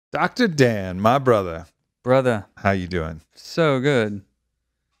Dr. Dan, my brother. Brother, How you doing? so good.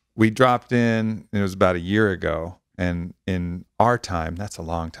 We dropped in, it was about a year ago, and in our time, that's a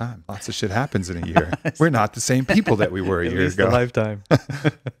long time. Lots of shit happens in a year. We're not the same people that we were a At year least ago. a lifetime.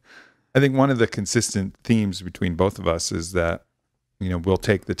 I think one of the consistent themes between both of us is that, we'll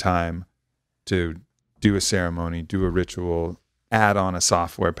take the time to do a ceremony, do a ritual, add on a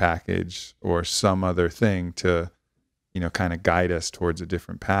software package or some other thing to kind of guide us towards a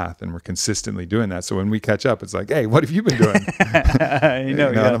different path. And we're consistently doing that. So when we catch up, it's like, hey, what have you been doing? I know.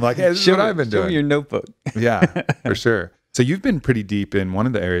 And I'm like, hey, this is what I've been Show doing. me your notebook. Yeah, for sure. So you've been pretty deep in one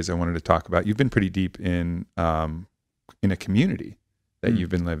of the areas I wanted to talk about. You've been pretty deep in a community that you've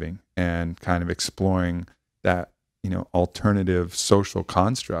been living and kind of exploring that, alternative social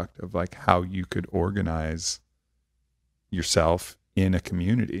construct of like how you could organize yourself in a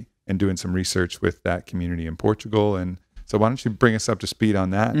community, and doing some research with that community in Portugal. And so why don't you bring us up to speed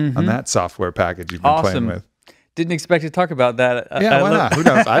on that software package you've been playing with? Didn't expect to talk about that. Yeah, why not? Who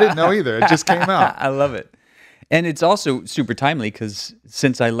knows? I didn't know either. It just came out. I love it. And it's also super timely because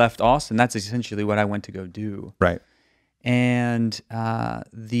since I left Austin, that's essentially what I went to go do. Right. And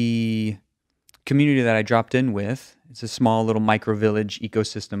the community that I dropped in with, it's a small little micro village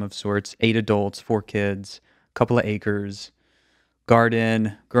ecosystem of sorts, 8 adults, 4 kids, a couple of acres,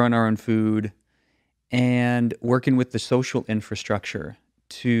 garden, growing our own food, and working with the social infrastructure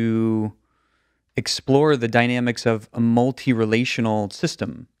to explore the dynamics of a multi-relational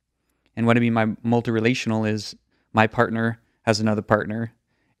system. And what I mean by multi-relational is my partner has another partner,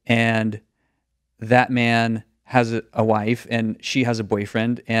 and that man has a wife, and she has a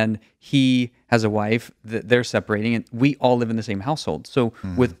boyfriend, and he has a wife. They're separating, and we all live in the same household. So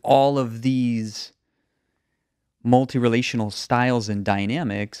with all of these multi-relational styles and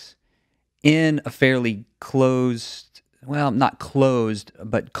dynamics in a fairly closed, well, not closed,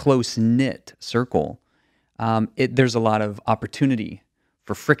 but close-knit circle, there's a lot of opportunity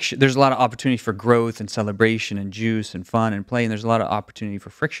for friction. There's a lot of opportunity for growth and celebration and juice and fun and play, and there's a lot of opportunity for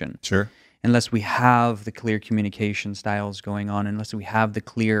friction. Sure. Unless we have the clear communication styles going on, unless we have the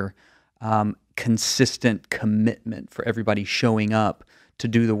clear, consistent commitment for everybody showing up to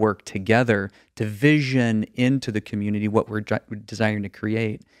do the work together, to vision into the community what we're desiring to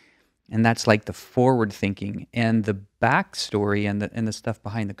create. And that's like the forward thinking. And the backstory and the stuff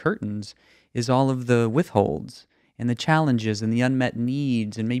behind the curtains is all of the withholds and the challenges and the unmet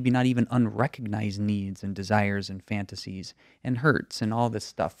needs and maybe not even unrecognized needs and desires and fantasies and hurts and all this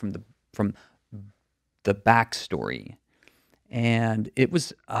stuff from the backstory. And it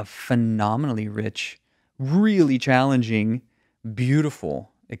was a phenomenally rich, really challenging,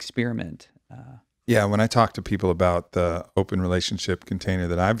 beautiful experiment. Yeah, when I talk to people about the open relationship container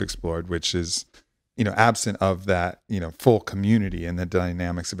that I've explored, which is, absent of that, full community and the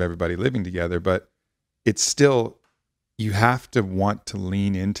dynamics of everybody living together, but it's still, you have to want to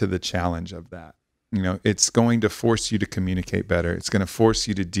lean into the challenge of that. It's going to force you to communicate better. It's going to force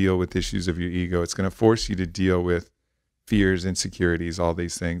you to deal with issues of your ego. It's going to force you to deal with fears, insecurities, all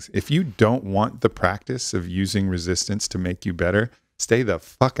these things. If you don't want the practice of using resistance to make you better, stay the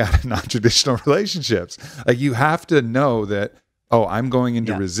fuck out of non-traditional relationships. Like, you have to know that, I'm going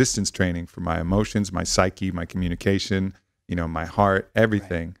into resistance training for my emotions, my psyche, my communication, my heart,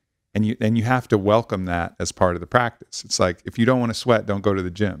 everything. Right. And you have to welcome that as part of the practice. It's like, if you don't want to sweat, don't go to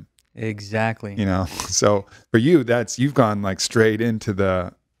the gym. Exactly. So for you, you've gone like straight into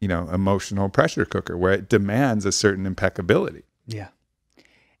the, emotional pressure cooker where it demands a certain impeccability. Yeah.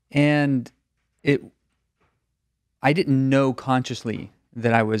 And I didn't know consciously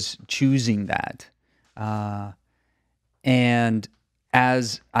that I was choosing that. And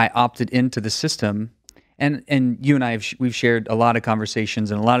as I opted into the system, and you and I we've shared a lot of conversations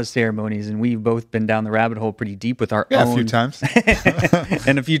and a lot of ceremonies, and we've both been down the rabbit hole pretty deep with our own. A few times.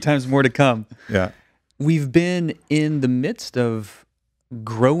 And a few times more to come. Yeah. We've been in the midst of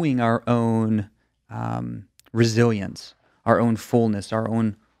growing our own resilience, our own fullness, our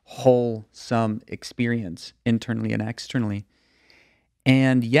own wholesome experience internally and externally.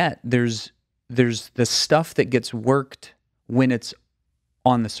 And yet there's the stuff that gets worked when it's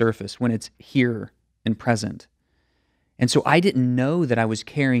on the surface, when it's here and present. And so I didn't know that I was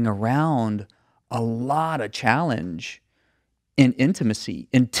carrying around a lot of challenge in intimacy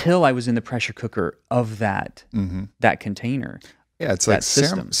until I was in the pressure cooker of that container. Yeah, it's like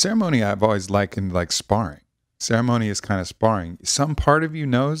ceremony I've always likened like sparring. Ceremony is kind of sparring. Some part of you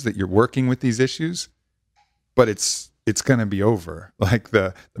knows that you're working with these issues, but it's going to be over. Like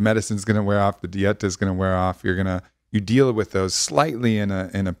the medicine's going to wear off, the dieta is going to wear off. You deal with those slightly in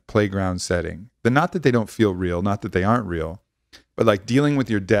a playground setting. Not that they don't feel real, not that they aren't real, But like dealing with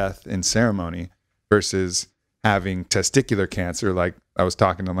your death in ceremony versus having testicular cancer, like I was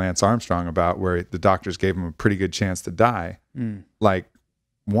talking to Lance Armstrong about, where the doctors gave him a pretty good chance to die. Like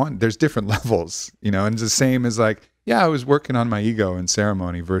there's different levels, you know, and it's the same as like, yeah, I was working on my ego in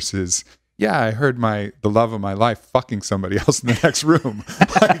ceremony versus, yeah, I heard the love of my life fucking somebody else in the next room.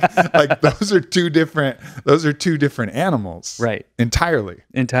 like those are two different animals. Right. Entirely.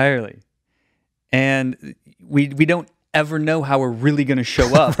 And we don't ever know how we're really going to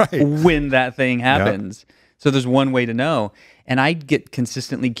show up Right. when that thing happens. Yep. So there's one way to know. And I get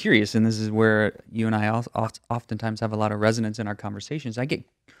consistently curious, and this is where you and I oftentimes have a lot of resonance in our conversations. I get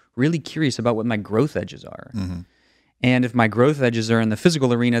really curious about what my growth edges are. Mm-hmm. And if my growth edges are in the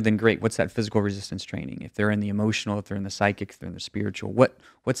physical arena, then great. What's that physical resistance training? If they're in the emotional, if they're in the psychic, if they're in the spiritual,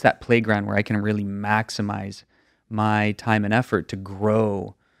 what's that playground where I can really maximize my time and effort to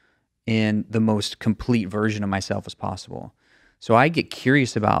grow in the most complete version of myself as possible? So I get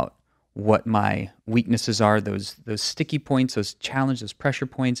curious about what my weaknesses are, those sticky points, those challenges, those pressure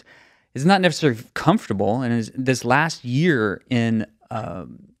points. It's not necessarily comfortable. And this last year in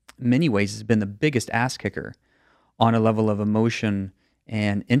many ways has been the biggest ass kicker on a level of emotion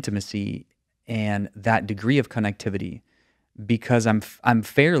and intimacy and that degree of connectivity, because I'm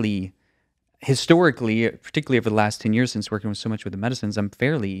fairly, historically, particularly over the last 10 years since working with so much with the medicines, I'm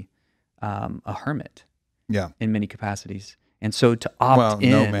fairly a hermit in many capacities. And so to opt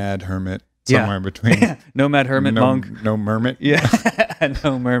in... nomad, hermit, somewhere in between. Nomad, hermit, monk. No mermit. Yeah,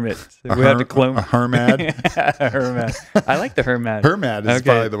 no mermit. We have to clone. A hermad. A hermad. I like the hermad. Hermad is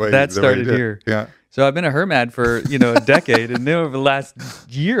probably the way that started here. Yeah. So I've been a hermad for, a decade, and then over the last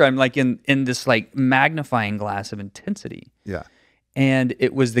year, I'm like in this like magnifying glass of intensity. Yeah. And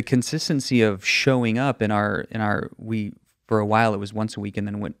it was the consistency of showing up in our for a while it was once a week, and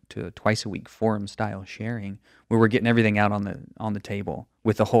then went to a twice a week forum style sharing where we're getting everything out on the table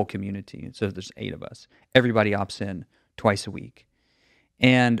with the whole community. So there's 8 of us. Everybody opts in twice a week.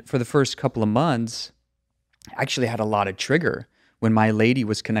 And for the first couple of months, I actually had a lot of trigger when my lady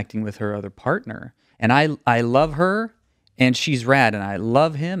was connecting with her other partner. And I love her, and she's rad, and I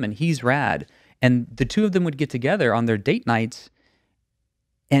love him, and he's rad. And the two of them would get together on their date nights,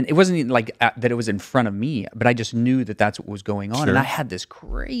 and it wasn't even like that it was in front of me, but I just knew that that's what was going on. Sure. And I had this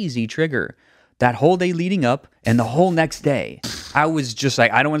crazy trigger that whole day leading up, and the whole next day. I was just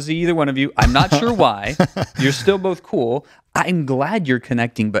like, I don't want to see either one of you. I'm not sure why. You're still both cool. I'm glad you're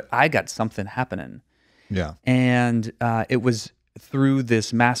connecting, but I got something happening. Yeah. And it was through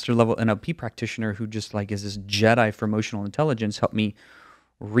this master level NLP practitioner who just like is this Jedi for emotional intelligence, helped me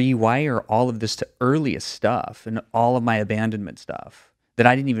rewire all of this to earliest stuff and all of my abandonment stuff that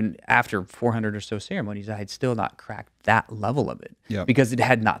I didn't even, after 400 or so ceremonies, I had still not cracked that level of it because it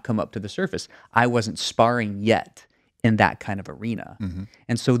had not come up to the surface. I wasn't sparring yet in that kind of arena. Mm-hmm.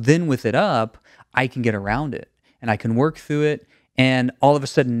 And so then with it up, I can get around it and I can work through it. And all of a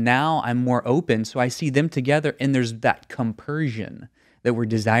sudden now I'm more open. So I see them together, and there's that compersion that we're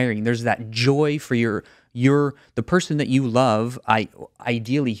desiring. There's that joy for the person that you love,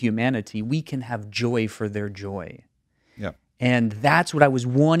 ideally humanity. We can have joy for their joy. Yeah. And that's what I was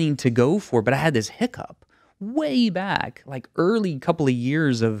wanting to go for. But I had this hiccup way back, like early couple of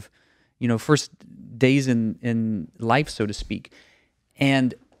years of, first days in life, so to speak.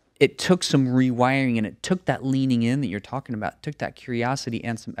 And it took some rewiring, and it took that leaning in that you're talking about. It took that curiosity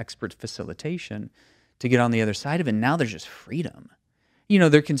and some expert facilitation to get on the other side of it. And now there's just freedom.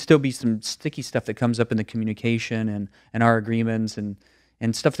 There can still be some sticky stuff that comes up in the communication and our agreements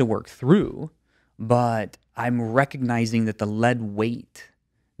and stuff to work through. But I'm recognizing that the lead weight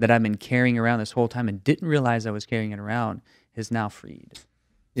that I've been carrying around this whole time and didn't realize I was carrying it around is now freed.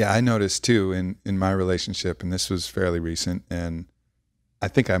 Yeah, I noticed too in my relationship, and this was fairly recent, and I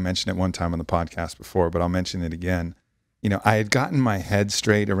think I mentioned it one time on the podcast before, but I'll mention it again. I had gotten my head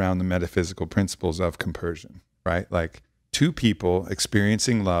straight around the metaphysical principles of compersion, right? Like 2 people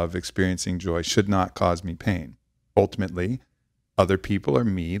experiencing love, experiencing joy should not cause me pain. Ultimately, other people are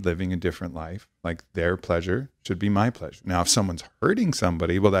me living a different life. Like their pleasure should be my pleasure. Now, if someone's hurting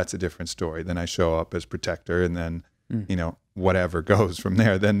somebody, well, that's a different story. Then I show up as protector, and then, whatever goes from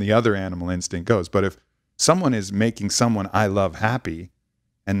there, then the other animal instinct goes. But if someone is making someone I love happy,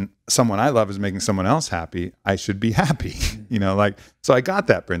 and someone I love is making someone else happy, I should be happy, so I got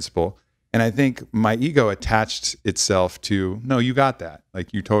that principle. And I think my ego attached itself to, no, you got that.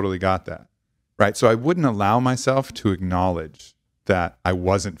 Like you totally got that. Right. So I wouldn't allow myself to acknowledge that I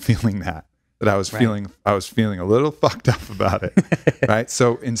wasn't feeling that I was feeling a little fucked up about it. Right.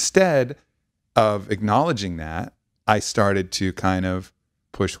 So instead of acknowledging that, I started to kind of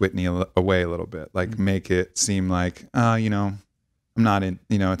push Whitney away a little bit, like make it seem like, I'm not in,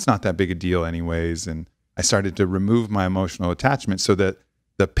 it's not that big a deal anyways. And I started to remove my emotional attachment so that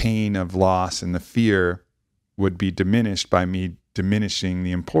the pain of loss and the fear would be diminished by me diminishing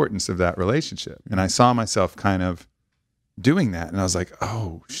the importance of that relationship. And I saw myself kind of doing that. And I was like,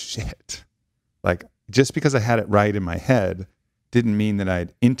 oh shit. Like, just because I had it right in my head didn't mean that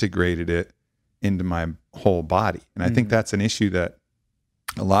I'd integrated it into my whole body. And I think that's an issue that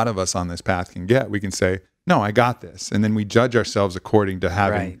a lot of us on this path can get. We can say, no, I got this. And then we judge ourselves according to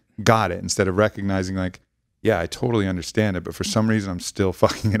having got it, instead of recognizing like, yeah, I totally understand it, but for some reason I'm still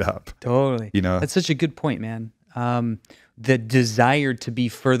fucking it up. Totally. That's such a good point, man. The desire to be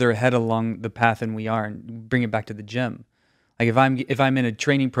further ahead along the path than we are, and bring it back to the gym. Like if I'm in a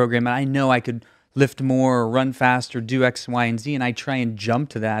training program and I know I could lift more or run faster, do X, Y, and Z, and I try and jump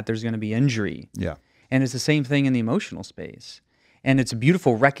to that, there's going to be injury. Yeah. And it's the same thing in the emotional space. And it's a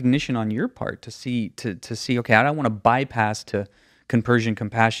beautiful recognition on your part to see, okay, I don't want to bypass to compersion,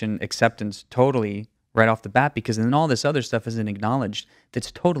 compassion, acceptance totally right off the bat, because then all this other stuff isn't acknowledged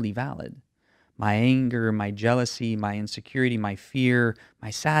that's totally valid. My anger, my jealousy, my insecurity, my fear, my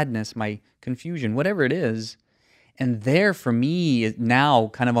sadness, my confusion, whatever it is. And there for me now,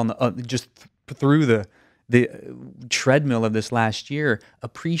 kind of on the just through the treadmill of this last year,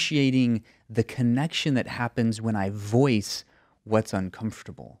 appreciating the connection that happens when I voice what's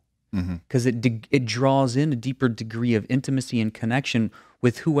uncomfortable, because it draws in a deeper degree of intimacy and connection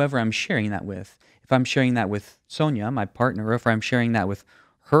with whoever I'm sharing that with. If I'm sharing that with Sonia, my partner, or if I'm sharing that with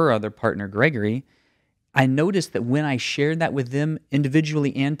her other partner, Gregory, I noticed that when I shared that with them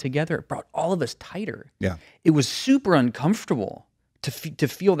individually and together, it brought all of us tighter. Yeah, it was super uncomfortable to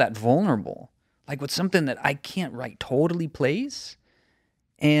feel that vulnerable, like with something that I can't totally place.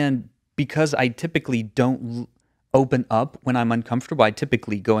 And because I typically don't open up when I'm uncomfortable, I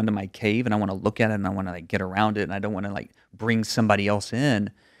typically go into my cave and I want to look at it and I want to like get around it, and I don't want to like bring somebody else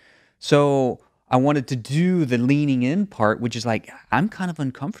in. So I wanted to do the leaning in part, which is like, I'm kind of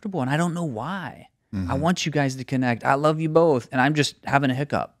uncomfortable and I don't know why. I want you guys to connect. I love you both, and I'm just having a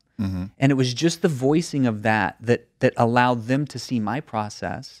hiccup. And it was just the voicing of that allowed them to see my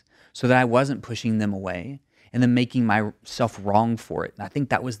process, so that I wasn't pushing them away and then making myself wrong for it. And I think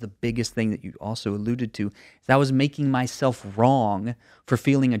that was the biggest thing that you also alluded to, is I was making myself wrong for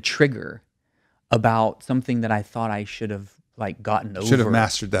feeling a trigger about something that I thought I should have like gotten over. Should have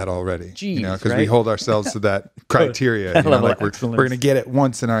mastered that already. Jeez, because we hold ourselves to that criteria. Like we're going to get it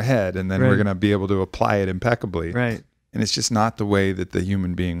once in our head, and then we're going to be able to apply it impeccably. Right. And it's just not the way that the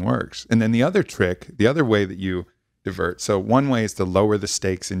human being works. And then the other trick, the other way that you divert. So one way is to lower the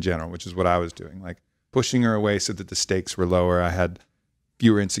stakes in general, which is what I was doing, like pushing her away so that the stakes were lower. I had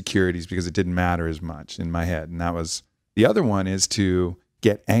fewer insecurities because it didn't matter as much in my head. And that was the other one, is to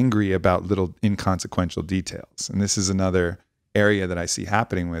get angry about little inconsequential details. And this is another area that I see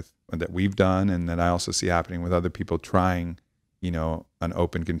happening that we've done, and that I also see happening with other people trying, an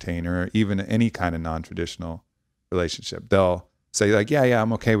open container, or even any kind of non-traditional relationship. They'll say like, yeah,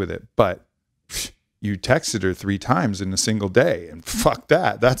 I'm okay with it. But you texted her 3 times in a single day, and fuck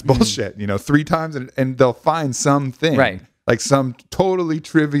that. That's bullshit. 3 times, and they'll find something, like some totally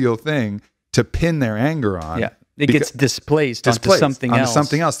trivial thing to pin their anger on. Yeah. It gets displaced onto something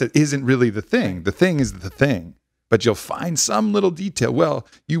else that isn't really the thing. The thing is the thing. But you'll find some little detail. Well,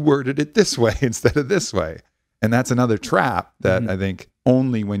 you worded it this way instead of this way. And that's another trap that I think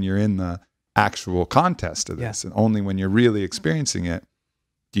only when you're in the actual contest of this, and only when you're really experiencing it,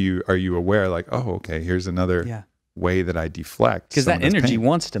 are you aware, like, oh, okay, here's another way that I deflect. Because that energy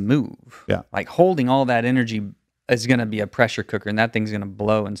wants to move. Yeah. Like holding all that energy is going to be a pressure cooker, and that thing's going to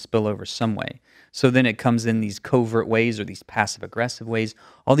blow and spill over some way. So then it comes in these covert ways, or these passive aggressive ways,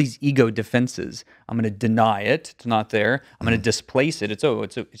 all these ego defenses. I'm going to deny it. It's not there. I'm going to displace it.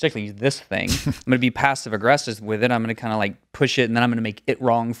 It's actually this thing. I'm going to be passive aggressive with it. I'm going to kind of like push it, and then I'm going to make it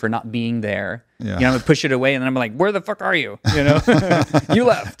wrong for not being there. Yeah. I'm going to push it away, and then I'm like, where the fuck are you? You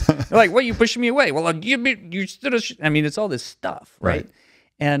left. They're like, what, you pushing me away? Well, you stood it's all this stuff, right?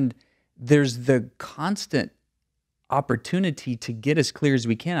 And there's the constant opportunity to get as clear as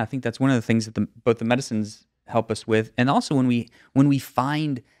we can. I think that's one of the things that both the medicines help us with, and also when we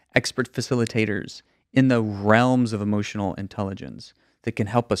find expert facilitators in the realms of emotional intelligence that can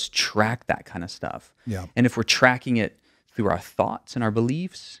help us track that kind of stuff. Yeah. And if we're tracking it through our thoughts and our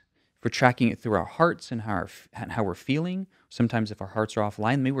beliefs, if we're tracking it through our hearts and how we're feeling, sometimes if our hearts are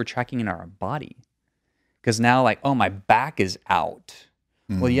offline, maybe we're tracking in our body. Because now, like, oh, my back is out.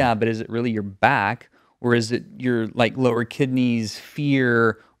 Well, yeah, but is it really your back? Or is it your like lower kidneys,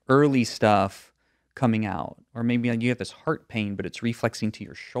 fear, early stuff coming out? Or maybe you have this heart pain, but it's reflexing to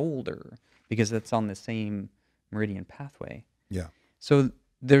your shoulder because that's on the same meridian pathway. Yeah. So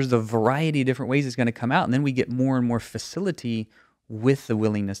there's a variety of different ways it's going to come out. And then we get more and more facility with the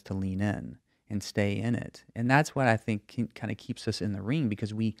willingness to lean in and stay in it. And that's what I think kind of keeps us in the ring,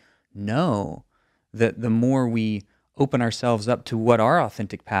 because we know that the more we open ourselves up to what our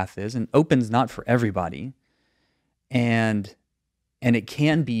authentic path is, and open's not for everybody, and it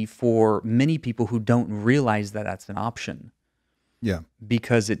can be for many people who don't realize that that's an option. Yeah.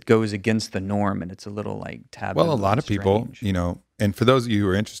 Because it goes against the norm and it's a little like taboo. Well, a lot of people, strange. And for those of you who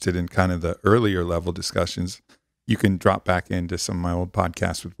are interested in kind of the earlier level discussions, you can drop back into some of my old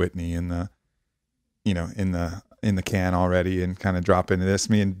podcasts with Whitney in the can already, and kind of drop into this.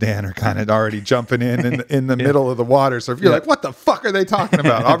 Me and Dan are kind of already jumping in the middle of the water. So if you're like, what the fuck are they talking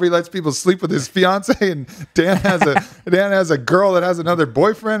about? Aubrey lets people sleep with his fiance, and Dan has a girl that has another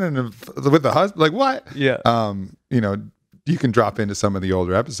boyfriend and with a husband. Like, what? Yeah. You can drop into some of the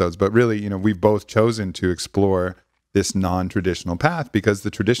older episodes, but really, we've both chosen to explore this non-traditional path because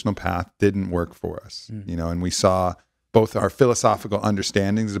the traditional path didn't work for us, and we saw both our philosophical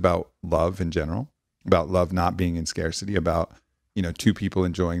understandings about love in general, about love not being in scarcity, about, two people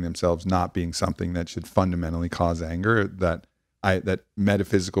enjoying themselves not being something that should fundamentally cause anger, that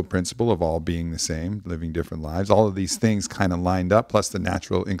metaphysical principle of all being the same, living different lives, all of these things kind of lined up, plus the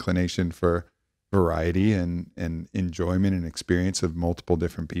natural inclination for variety and enjoyment and experience of multiple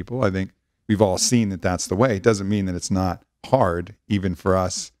different people. I think we've all seen that that's the way. It doesn't mean that it's not hard, even for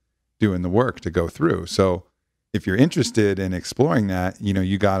us doing the work to go through. So if you're interested in exploring that,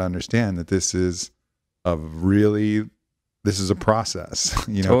 you got to understand that this is a process,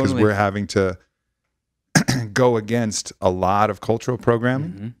 because Totally. we're having to go against a lot of cultural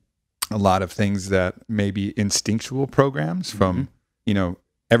programming, a lot of things that may be instinctual programs from,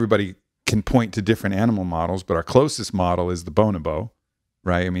 everybody can point to different animal models, but our closest model is the bonobo,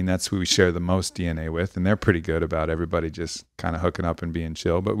 right? I mean, that's who we share the most DNA with, and they're pretty good about everybody just kind of hooking up and being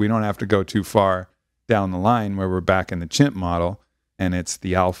chill. But we don't have to go too far down the line where we're back in the chimp model, and it's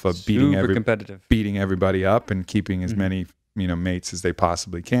the alpha beating everybody up and keeping as many mates as they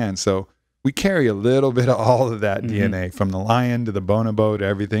possibly can. So we carry a little bit of all of that DNA, from the lion to the bonobo to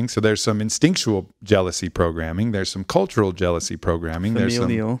everything. So there's some instinctual jealousy programming. There's some cultural jealousy programming. There's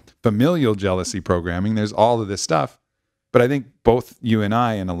some familial jealousy programming. There's all of this stuff. But I think both you and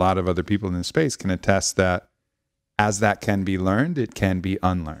I and a lot of other people in this space can attest that as that can be learned, it can be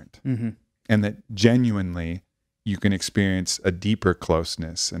unlearned. And that genuinely you can experience a deeper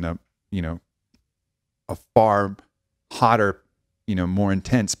closeness and a far hotter, more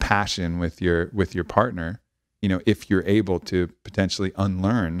intense passion with your partner, if you're able to potentially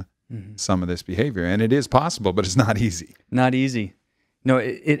unlearn some of this behavior. And it is possible, but it's not easy. Not easy. No,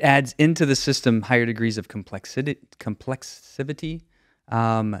 it adds into the system higher degrees of complexity,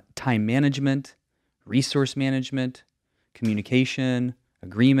 time management, resource management, communication,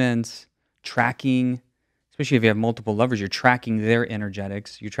 agreements, tracking. Especially if you have multiple lovers, you're tracking their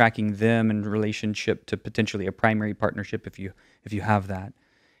energetics. You're tracking them in relationship to potentially a primary partnership if you have that.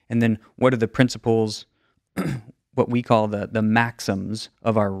 And then what are the principles, what we call the maxims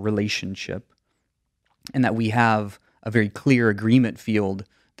of our relationship, and that we have a very clear agreement field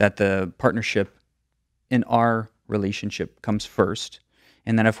that the partnership in our relationship comes first.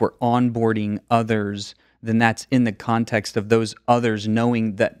 And that if we're onboarding others, then that's in the context of those others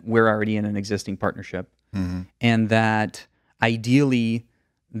knowing that we're already in an existing partnership. And that ideally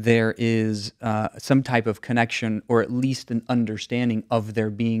there is some type of connection, or at least an understanding of there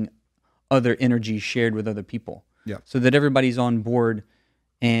being other energies shared with other people. Yeah. So that everybody's on board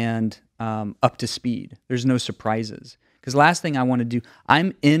and up to speed. There's no surprises. Because last thing I want to do,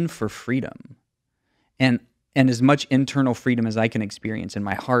 I'm in for freedom. And as much internal freedom as I can experience in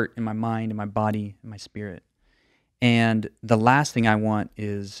my heart, in my mind, in my body, in my spirit. And the last thing I want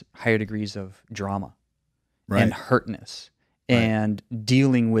is higher degrees of drama. Right. And hurtness and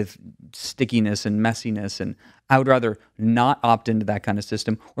dealing with stickiness and messiness. And I would rather not opt into that kind of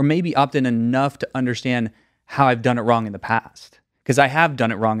system, or maybe opt in enough to understand how I've done it wrong in the past. Because I have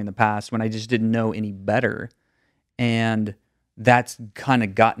done it wrong in the past when I just didn't know any better. And that's kind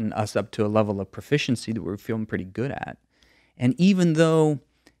of gotten us up to a level of proficiency that we're feeling pretty good at. And even though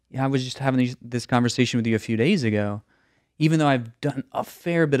I was just having this conversation with you a few days ago, even though I've done a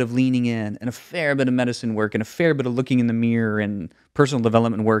fair bit of leaning in and a fair bit of medicine work and a fair bit of looking in the mirror and personal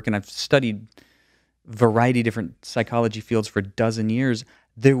development work, and I've studied a variety of different psychology fields for a dozen years,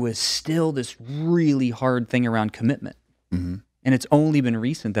 there was still this really hard thing around commitment. And it's only been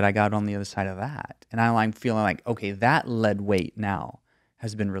recent that I got on the other side of that. And I'm feeling like, okay, that lead weight now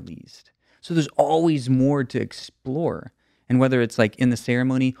has been released. So there's always more to explore. And whether it's like in the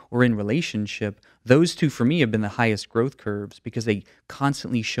ceremony or in relationship, those two for me have been the highest growth curves because they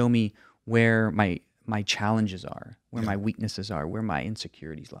constantly show me where my challenges are, where my weaknesses are, where my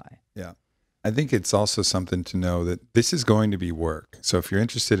insecurities lie. Yeah. I think it's also something to know that this is going to be work. So if you're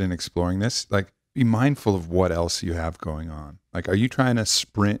interested in exploring this, like, be mindful of what else you have going on. Like, are you trying to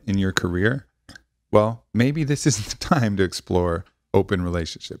sprint in your career? Well, maybe this isn't the time to explore open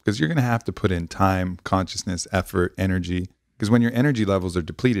relationship, because you're going to have to put in time, consciousness, effort, energy. Because when your energy levels are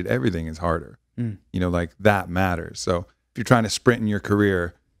depleted, everything is harder. Like, that matters. So if you're trying to sprint in your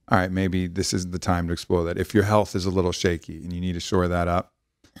career, all right, maybe this is the time to explore that. If your health is a little shaky and you need to shore that up,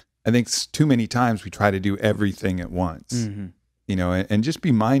 I think too many times we try to do everything at once, and just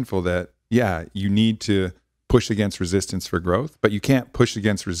be mindful that, yeah, you need to push against resistance for growth, but you can't push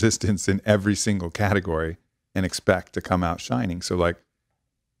against resistance in every single category and expect to come out shining. So, like,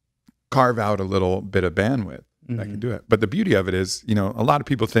 carve out a little bit of bandwidth that can do it. But the beauty of it is, a lot of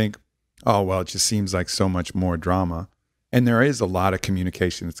people think, oh, well, it just seems like so much more drama. And there is a lot of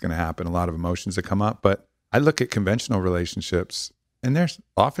communication that's going to happen, a lot of emotions that come up. But I look at conventional relationships, and there's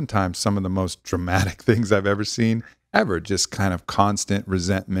oftentimes some of the most dramatic things I've ever seen ever, just kind of constant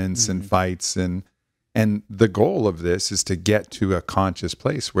resentments and fights. And the goal of this is to get to a conscious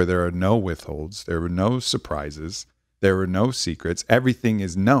place where there are no withholds, there are no surprises, there are no secrets. Everything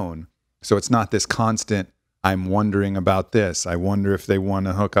is known. So it's not this constant, I'm wondering about this. I wonder if they want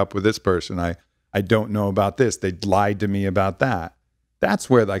to hook up with this person. I don't know about this. They lied to me about that. That's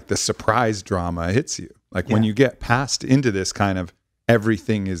where, like, the surprise drama hits you. Like, when you get past into this kind of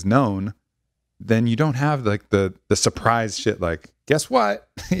everything is known, then you don't have, like, the surprise shit, like, guess what?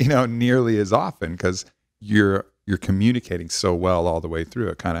 Nearly as often, because you're communicating so well all the way through.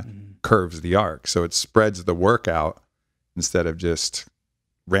 It kind of curves the arc. So it spreads the work out instead of just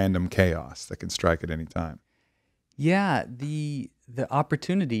random chaos that can strike at any time. Yeah, the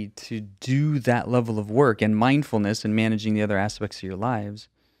opportunity to do that level of work and mindfulness and managing the other aspects of your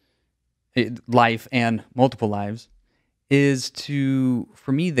life and multiple lives, is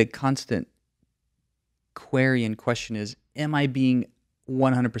for me, the constant query and question is, am I being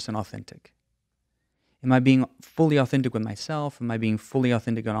 100% authentic? Am I being fully authentic with myself? Am I being fully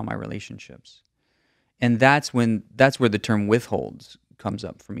authentic in all my relationships? And that's where the term withholds comes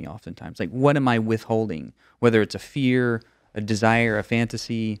up for me oftentimes. Like, what am I withholding? Whether it's a fear, a desire, a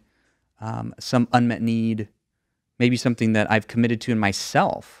fantasy, some unmet need, maybe something that I've committed to in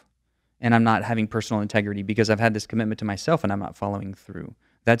myself, and I'm not having personal integrity because I've had this commitment to myself and I'm not following through.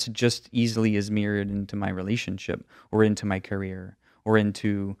 That's just easily as mirrored into my relationship or into my career or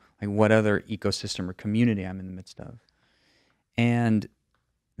into, like, what other ecosystem or community I'm in the midst of. And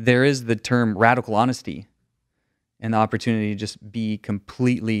there is the term radical honesty and the opportunity to just be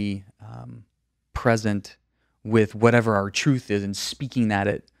completely present with whatever our truth is and speaking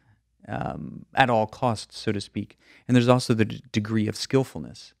that at all costs, so to speak. And there's also the degree of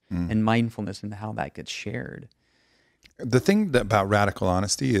skillfulness and mindfulness and how that gets shared. The thing about radical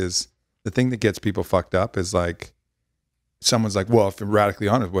honesty is, the thing that gets people fucked up is, like, someone's like, well, if I'm radically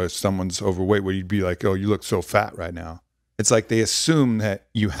honest, well, if someone's overweight, would you be like, oh, you look so fat right now? It's like they assume that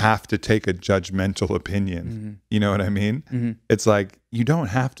you have to take a judgmental opinion. You know what I mean? It's like, you don't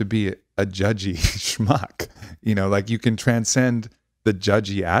have to be a judgy schmuck. Like, you can transcend the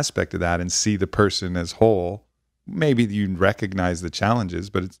judgy aspect of that and see the person as whole. Maybe you recognize the challenges,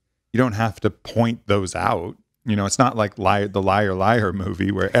 but you don't have to point those out. It's not like the Liar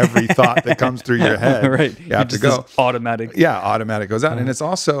movie where every thought that comes through your head, right, you have to go automatic. Yeah, automatic goes out. And it's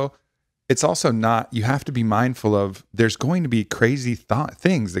also not, you have to be mindful of, there's going to be crazy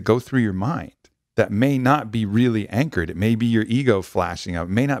things that go through your mind that may not be really anchored. It may be your ego flashing out.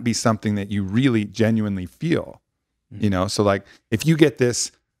 It may not be something that you really genuinely feel. So, like, if you get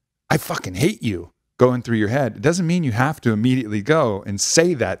this, I fucking hate you, going through your head, it doesn't mean you have to immediately go and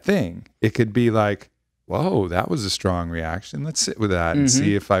say that thing. It could be like, whoa, that was a strong reaction. Let's sit with that and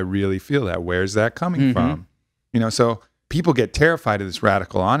see if I really feel that. Where's that coming from? So people get terrified of this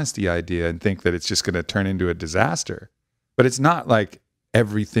radical honesty idea and think that it's just going to turn into a disaster. But it's not like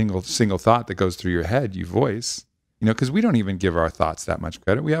every single thought that goes through your head you voice, because we don't even give our thoughts that much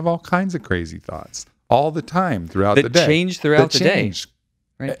credit. We have all kinds of crazy thoughts all the time throughout the day. That change throughout the day.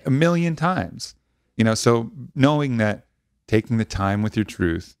 Right? A million times. So knowing that, taking the time with your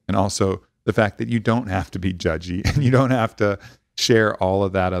truth, and also the fact that you don't have to be judgy and you don't have to share all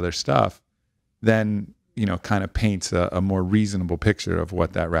of that other stuff, then, kind of paints a more reasonable picture of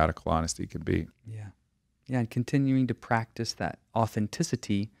what that radical honesty could be. Yeah. Yeah. And continuing to practice that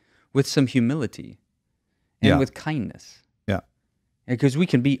authenticity with some humility and with kindness. Yeah. Because we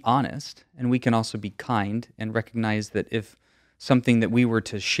can be honest and we can also be kind and recognize that if something that we were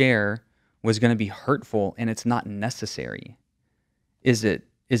to share was going to be hurtful and it's not necessary? Is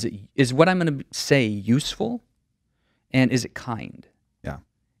what I'm going to say useful, and is it kind? Yeah.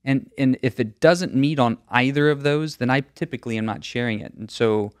 And if it doesn't meet on either of those, then I typically am not sharing it. And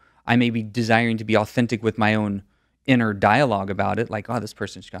so I may be desiring to be authentic with my own inner dialogue about it, like, oh, this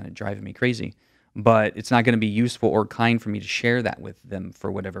person's kind of driving me crazy. But it's not going to be useful or kind for me to share that with them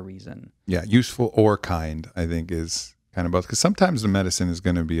for whatever reason. Yeah, useful or kind, I think, is kind of both. Because sometimes the medicine is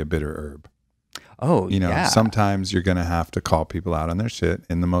going to be a bitter herb. Oh, You know, yeah. sometimes you're going to have to call people out on their shit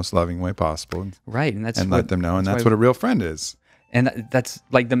in the most loving way possible, Right. And and let them know. And that's what a real friend is. And that's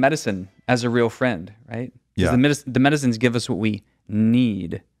like the medicine as a real friend, right? 'Cause Yeah. the medicines give us what we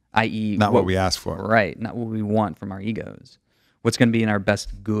need, i.e. Not what we ask for. Right. Not what we want from our egos. What's going to be in our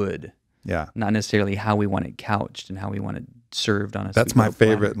best good. Yeah. Not necessarily how we want it couched and how we want it served on a That's sweet my little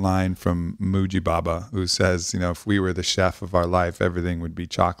platter. favorite line from Muji Baba, who says, you know, if we were the chef of our life, everything would be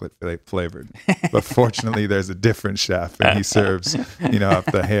chocolate flavored. But fortunately, there's a different chef, and he serves, you know, up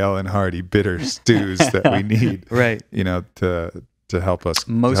the hale and hearty bitter stews that we need, Right. you know, to help us.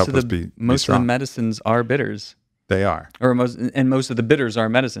 Most to help of us the be most of the strong. medicines are bitters, They are. or most of the bitters are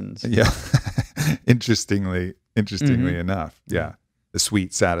medicines. Yeah. Interestingly Mm-hmm. enough. Yeah. The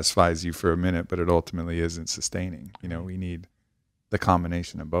sweet satisfies you for a minute, but it ultimately isn't sustaining. You know, we need the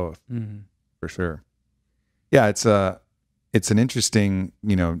combination of both. Mhm. For sure. Yeah, it's an interesting,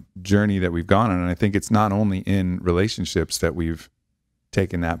 you know, journey that we've gone on. And I think it's not only in relationships that we've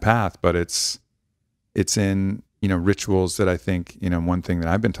taken that path, but it's in, you know, rituals that I think, you know, one thing that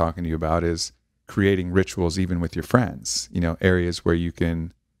I've been talking to you about is creating rituals even with your friends, you know, areas where you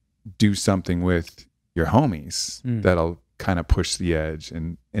can do something with your homies that'll kind of push the edge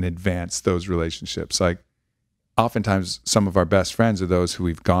and advance those relationships. Like, oftentimes some of our best friends are those who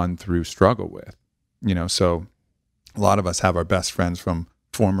we've gone through struggle with, you know, so a lot of us have our best friends from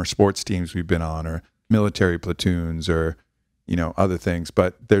former sports teams we've been on, or military platoons, or, you know, other things,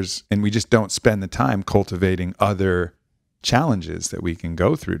 but and we just don't spend the time cultivating other challenges that we can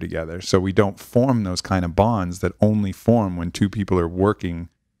go through together. So we don't form those kind of bonds that only form when two people are working,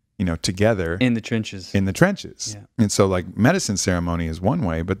 you know, together In the trenches. Yeah. And so, like, medicine ceremony is one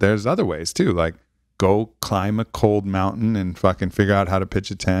way, but there's other ways too. Like, go climb a cold mountain and fucking figure out how to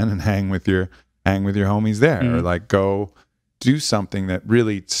pitch a tent and hang with your homies there. Or like, go do something that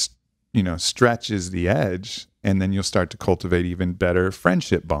really, you know, stretches the edge, and then you'll start to cultivate even better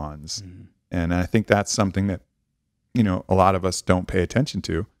friendship bonds. And I think that's something that, you know, a lot of us don't pay attention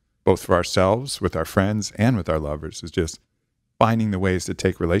to, both for ourselves, with our friends, and with our lovers, is just finding the ways to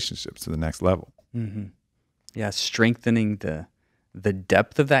take relationships to the next level. Yeah, strengthening the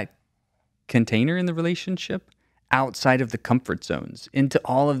depth of that container in the relationship outside of the comfort zones into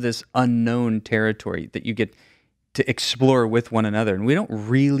all of this unknown territory that you get to explore with one another. And we don't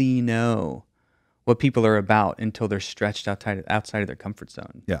really know what people are about until they're stretched outside of their comfort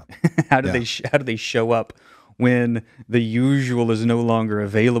zone. Yeah. How do they show up when the usual is no longer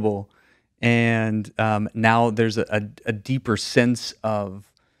available? And now there's a deeper sense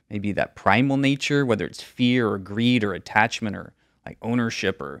of maybe that primal nature, whether it's fear or greed or attachment or like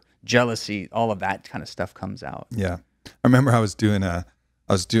ownership or jealousy, all of that kind of stuff comes out. Yeah. I remember I was doing a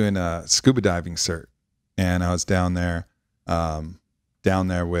scuba diving cert, and I was down there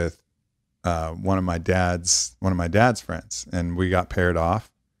with one of my dad's friends, and we got paired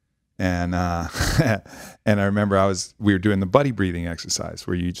off. And and I remember we were doing the buddy breathing exercise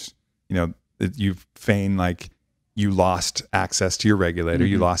where you just, you know, you feign like you lost access to your regulator,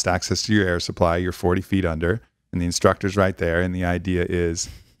 you lost access to your air supply, you're 40 feet under, and the instructor's right there. And the idea is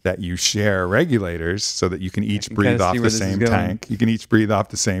that you share regulators so that you can each breathe off the same tank. You can each breathe off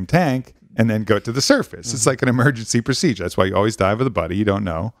the same tank and then go to the surface. It's like an emergency procedure. That's why you always dive with a buddy. You don't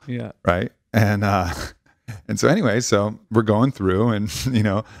know. Yeah. Right. And so anyway, so we're going through, and, you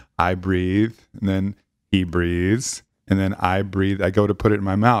know, I breathe, and then he breathes, and then I breathe. I go to put it in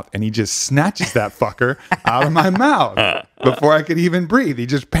my mouth, and he just snatches that fucker out of my mouth before I could even breathe. He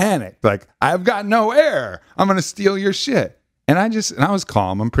just panicked, like, I've got no air. I'm going to steal your shit. And I was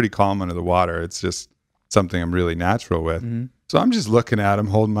calm. I'm pretty calm under the water. It's just something I'm really natural with. So I'm just looking at him,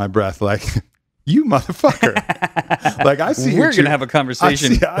 holding my breath, like, you motherfucker. Like, I see We're going to have a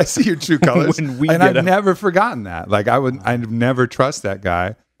conversation. I see your true colors. And I've never forgotten that. Like, I'd never trust that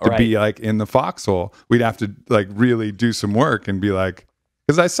guy to be like in the foxhole. We'd have to like really do some work and be like,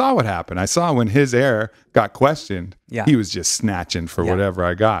 because I saw what happened. I saw when his air got questioned, he was just snatching for whatever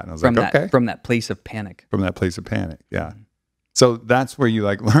I got. And I was okay. From that place of panic. From that place of panic. Yeah. So that's where you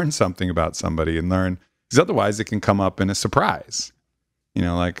like learn something about somebody, and learn, because otherwise it can come up in a surprise. You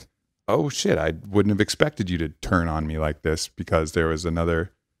know, like, oh shit, I wouldn't have expected you to turn on me like this because there was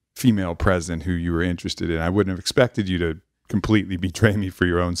another female present who you were interested in. I wouldn't have expected you to completely betray me for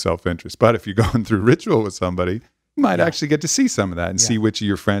your own self-interest. But if you're going through ritual with somebody, you might actually get to see some of that and see which of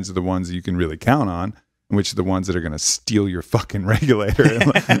your friends are the ones that you can really count on and which are the ones that are going to steal your fucking regulator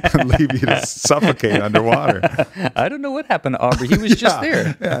and leave you to suffocate underwater. I don't know what happened to Aubrey. He was just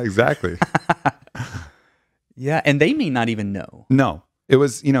there. Yeah, exactly. Yeah, and they may not even know. No, it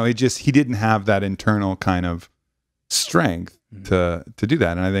was, he didn't have that internal kind of strength to do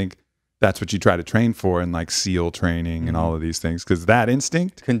that. And I think that's what you try to train for in like SEAL training and all of these things. Because that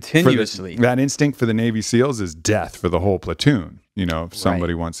instinct continuously, that instinct for the Navy SEALs is death for the whole platoon. If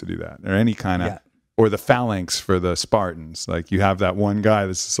somebody wants to do that, or any kind of, or the phalanx for the Spartans. Like you have that one guy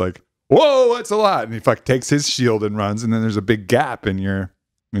that's just like, whoa, that's a lot. And he takes his shield and runs. And then there's a big gap in your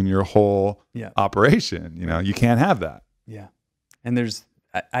whole operation. You can't have that. Yeah. And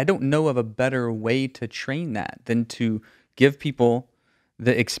I don't know of a better way to train that than to give people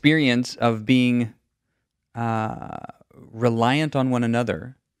the experience of being reliant on one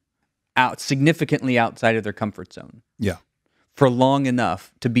another significantly outside of their comfort zone. Yeah. For long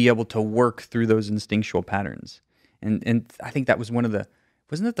enough to be able to work through those instinctual patterns. And I think that was wasn't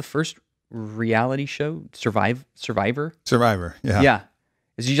that the first reality show, Survivor? Survivor, yeah. Yeah.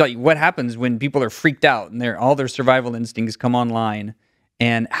 It's usually what happens when people are freaked out and all their survival instincts come online.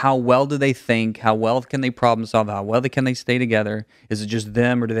 And how well do they think? How well can they problem solve? How well can they stay together? Is it just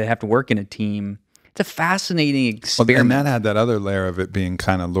them, or do they have to work in a team? It's a fascinating experiment. Well, and that had that other layer of it being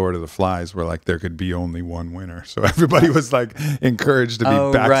kind of Lord of the Flies, where like there could be only one winner. So everybody was like encouraged to be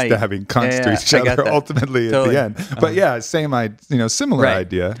backstabbing cunts to each other ultimately at the end. But similar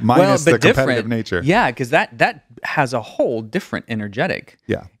idea, minus the competitive nature. Yeah, because that has a whole different energetic.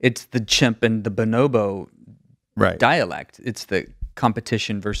 Yeah. It's the chimp and the bonobo dialect. It's the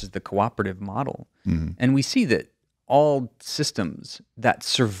competition versus the cooperative model. And we see that all systems that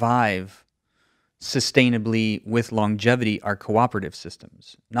survive sustainably with longevity are cooperative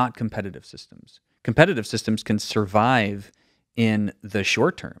systems, not competitive systems. Competitive systems can survive in the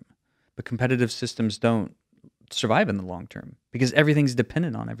short term, but competitive systems don't survive in the long term because everything's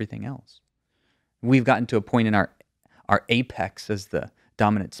dependent on everything else. We've gotten to a point in our apex as the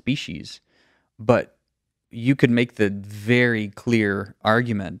dominant species, but you could make the very clear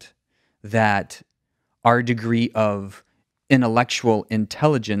argument that our degree of intellectual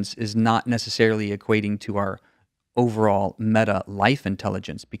intelligence is not necessarily equating to our overall meta life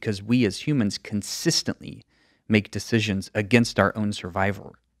intelligence, because we as humans consistently make decisions against our own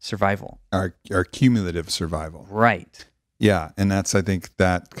survival. Our cumulative survival. Right. Yeah, and that's, I think,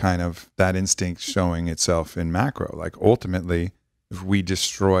 that instinct showing itself in macro. Like ultimately, if we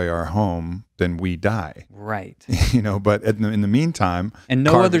destroy our home, then we die. Right. But in the meantime... And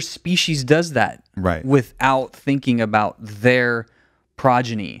no other species does that without thinking about their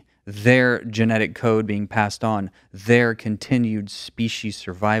progeny, their genetic code being passed on, their continued species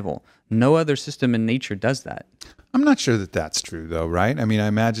survival. No other system in nature does that. I'm not sure that that's true, though, right? I mean, I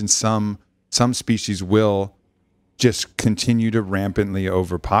imagine some species will just continue to rampantly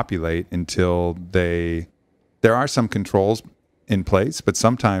overpopulate until there are some controls in place, but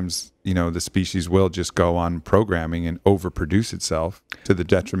sometimes, the species will just go on programming and overproduce itself to the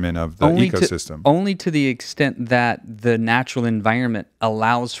detriment of the ecosystem. Only to the extent that the natural environment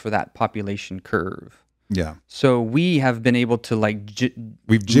allows for that population curve. Yeah. So we have been able to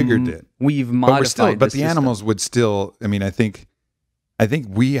we've jiggered it. We've modified but the animals would still, I mean, I think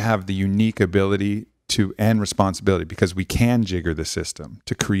we have the unique ability and responsibility, because we can jigger the system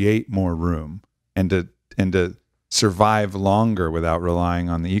to create more room and to survive longer without relying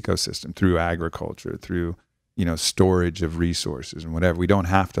on the ecosystem through agriculture, through storage of resources and whatever. We don't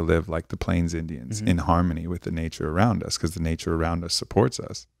have to live like the Plains Indians in harmony with the nature around us, because the nature around us supports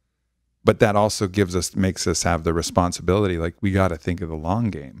us. But that also makes us have the responsibility. Like, we got to think of the long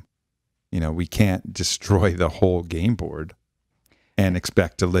game. We can't destroy the whole game board and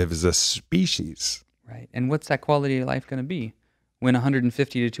expect to live as a species. Right. And what's that quality of life going to be when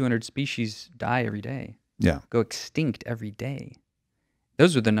 150 to 200 species die every day? Yeah. Go extinct every day.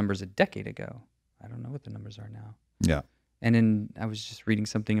 Those were the numbers a decade ago. I don't know what the numbers are now. Yeah. And I was just reading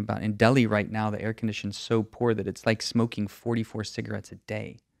something about in Delhi right now, the air conditioning's so poor that it's like smoking 44 cigarettes a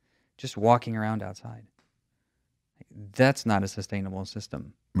day, just walking around outside. That's not a sustainable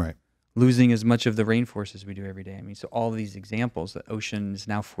system. Right. Losing as much of the rainforest as we do every day. I mean, so all of these examples, the ocean is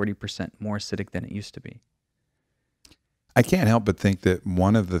now 40% more acidic than it used to be. I can't help but think that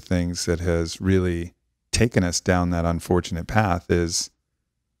one of the things that has really taken us down that unfortunate path is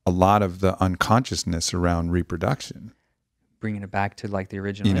a lot of the unconsciousness around reproduction. bringing it back to like the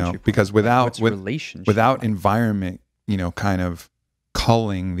original entry point. Because Like, what's relationship without like? environment, kind of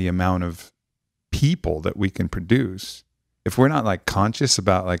culling the amount of people that we can produce, if we're not like conscious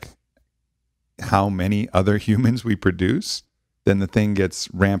about like how many other humans we produce, then the thing gets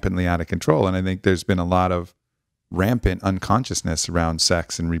rampantly out of control. And I think there's been a lot of rampant unconsciousness around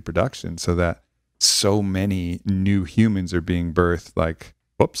sex and reproduction, so that so many new humans are being birthed like,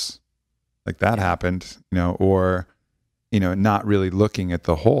 whoops, like that happened, or, not really looking at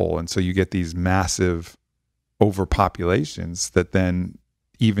the whole. And so you get these massive overpopulations that then,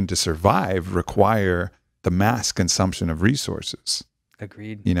 even to survive, require the mass consumption of resources.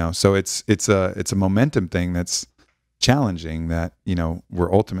 Agreed. So it's a momentum thing that's challenging, that,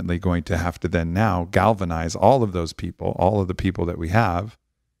 we're ultimately going to have to then now galvanize all of those people, all of the people that we have,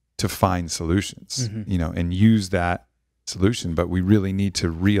 to find solutions, and use that solution. But we really need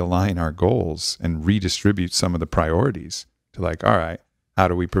to realign our goals and redistribute some of the priorities to like, all right, how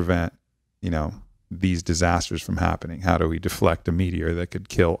do we prevent, these disasters from happening? How do we deflect a meteor that could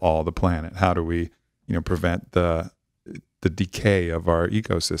kill all the planet? How do we, prevent the decay of our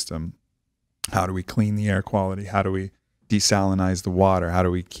ecosystem? How do we clean the air quality? How do we desalinize the water? How do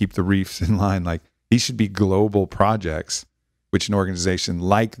we keep the reefs in line? Like, these should be global projects, which an organization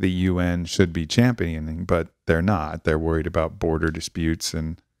like the UN should be championing, but they're not. They're worried about border disputes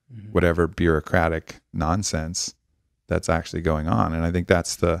and whatever bureaucratic nonsense that's actually going on. And I think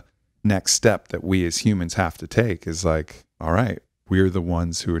that's the next step that we as humans have to take, is like, all right, we're the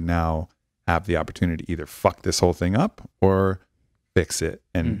ones who are now have the opportunity to either fuck this whole thing up or fix it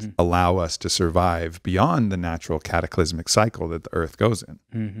and allow us to survive beyond the natural cataclysmic cycle that the earth goes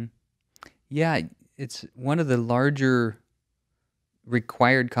in. Yeah, it's one of the larger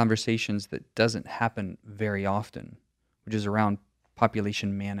required conversations that doesn't happen very often, which is around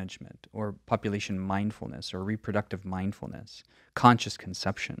population management or population mindfulness or reproductive mindfulness, conscious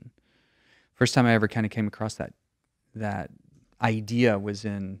conception. First time I ever kind of came across that idea was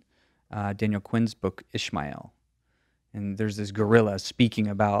in Daniel Quinn's book Ishmael. And there's this gorilla speaking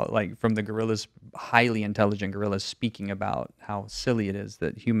about, like, from the gorillas, highly intelligent gorillas, speaking about how silly it is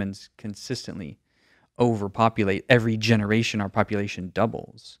that humans consistently overpopulate. Every generation our population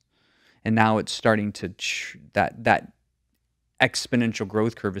doubles. And now it's starting to, that exponential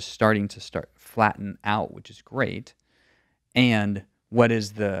growth curve is starting to flatten out, which is great. And what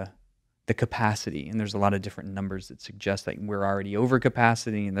is the capacity? And there's a lot of different numbers that suggest like we're already over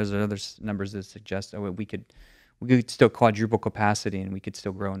capacity, and there's other numbers that suggest, oh, we could still quadruple capacity and we could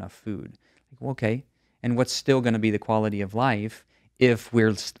still grow enough food. Like, well, okay, and what's still going to be the quality of life if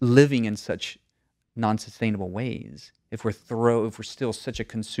we're living in such non-sustainable ways? If we're still such a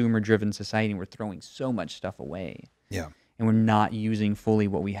consumer-driven society and we're throwing so much stuff away, and we're not using fully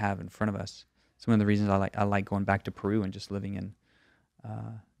what we have in front of us. It's one of the reasons I like going back to Peru and just living in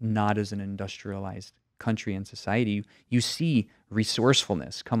not as an industrialized country and society. You see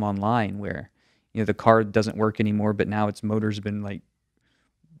resourcefulness come online where, the car doesn't work anymore, but now its motor's been like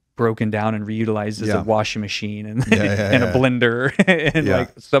broken down and reutilized as a washing machine and and a blender and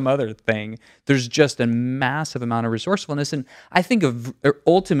like some other thing. There's just a massive amount of resourcefulness, and I think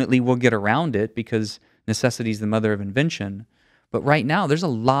ultimately we'll get around it because necessity is the mother of invention. But right now there's a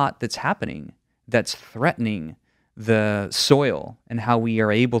lot that's happening that's threatening the soil and how we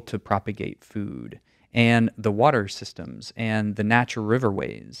are able to propagate food, and the water systems and the natural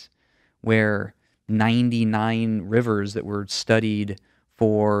riverways, where 99 rivers that were studied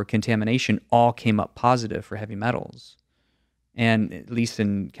for contamination all came up positive for heavy metals. And at least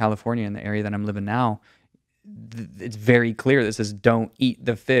in California, in the area that I'm living now, it's very clear that it says don't eat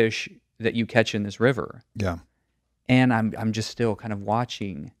the fish that you catch in this river. Yeah. And I'm just still kind of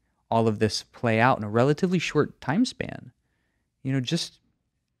watching all of this play out in a relatively short time span. Just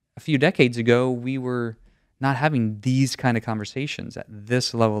a few decades ago, we were not having these kind of conversations at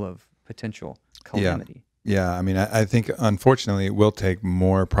this level of potential calamity. Yeah. I mean, I think unfortunately it will take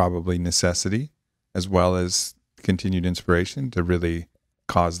more probably necessity as well as continued inspiration to really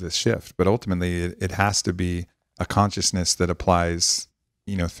cause this shift. But ultimately it has to be a consciousness that applies,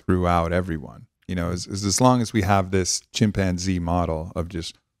 throughout everyone. As long as we have this chimpanzee model of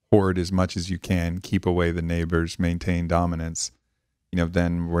just hoard as much as you can, keep away the neighbors, maintain dominance,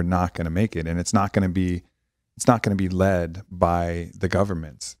 then we're not going to make it. And it's not going to be led by the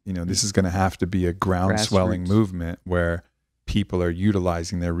governments. This is going to have to be a ground-swelling movement where people are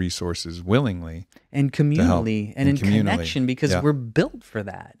utilizing their resources willingly. And communally and in connection, because we're built for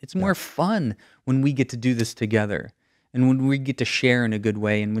that. It's more fun when we get to do this together and when we get to share in a good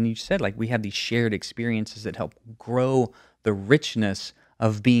way. And when you said, like, we have these shared experiences that help grow the richness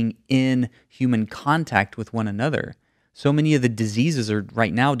of being in human contact with one another. So many of the diseases are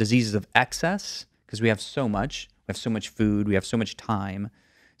right now diseases of excess because we have so much. We have so much food. We have so much time.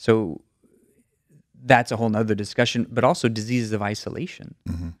 So that's a whole nother discussion, but also diseases of isolation,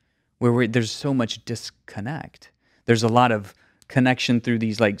 where there's so much disconnect. There's a lot of connection through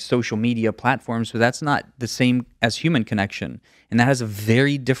these like social media platforms, but that's not the same as human connection. And that has a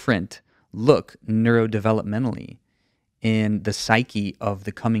very different look neurodevelopmentally in the psyche of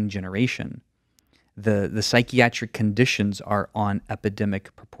the coming generation. The psychiatric conditions are on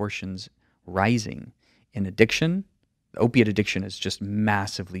epidemic proportions rising. In addiction, opiate addiction is just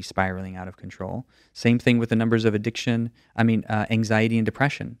massively spiraling out of control. Same thing with the numbers of anxiety and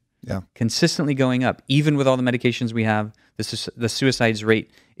depression. Yeah. Consistently going up, even with all the medications we have. The suicides rate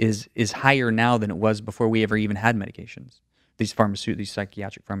is higher now than it was before we ever even had medications. These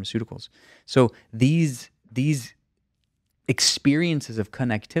psychiatric pharmaceuticals. So these experiences of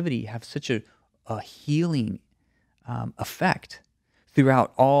connectivity have such a healing effect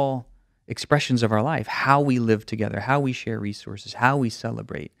throughout all expressions of our life. How we live together, how we share resources, how we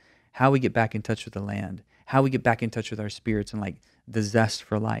celebrate, how we get back in touch with the land, how we get back in touch with our spirits and like the zest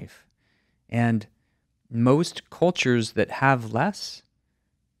for life. And most cultures that have less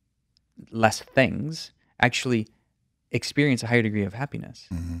things actually experience a higher degree of happiness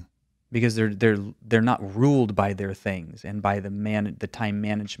because they're not ruled by their things and by the time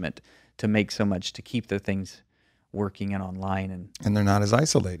management to make so much to keep their things working and online, and they're not as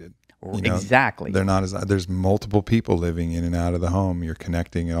isolated. Exactly. They're not as, there's multiple people living in and out of the home. You're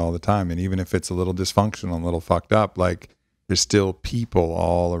connecting it all the time. And even if it's a little dysfunctional, a little fucked up, like there's still people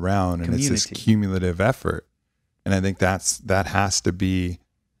all around, and it's this cumulative effort. And I think that has to be,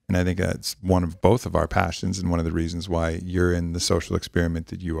 and I think that's one of both of our passions, and one of the reasons why you're in the social experiment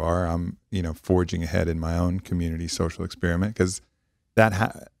that you are. I'm, forging ahead in my own community social experiment, because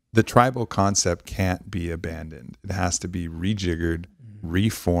the tribal concept can't be abandoned. It has to be rejiggered,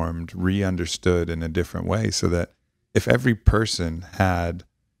 reformed, re-understood in a different way, so that if every person had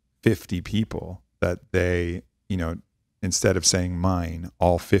 50 people that they, instead of saying mine,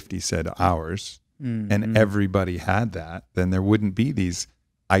 all 50 said ours, and everybody had that, then there wouldn't be these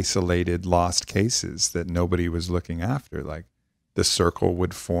isolated, lost cases that nobody was looking after. Like the circle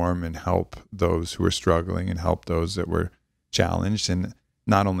would form and help those who were struggling and help those that were challenged. And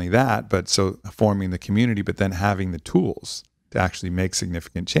not only that, but so forming the community, but then having the tools to actually make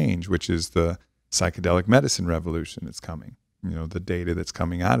significant change, which is the psychedelic medicine revolution that's coming. The data that's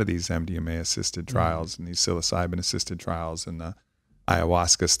coming out of these MDMA-assisted trials and these psilocybin-assisted trials and the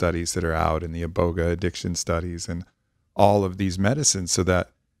ayahuasca studies that are out and the iboga addiction studies and all of these medicines, so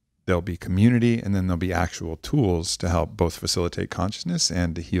that there'll be community and then there'll be actual tools to help both facilitate consciousness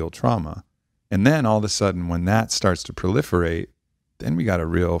and to heal trauma. And then all of a sudden, when that starts to proliferate, then we got a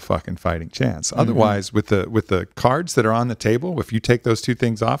real fucking fighting chance. Otherwise, with the cards that are on the table, if you take those two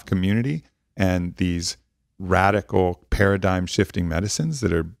things off, community and these radical paradigm shifting medicines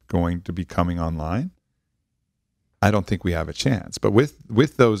that are going to be coming online, I don't think we have a chance. But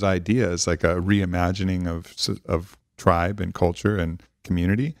with those ideas, like a reimagining of tribe and culture and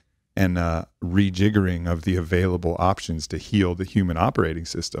community, and rejiggering of the available options to heal the human operating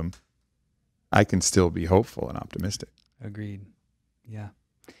system, I can still be hopeful and optimistic. Agreed. Yeah.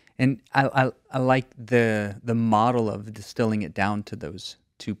 And I like the model of distilling it down to those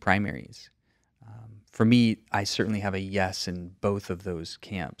two primaries. For me, I certainly have a yes in both of those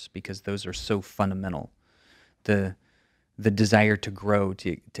camps, because those are so fundamental. The desire to grow,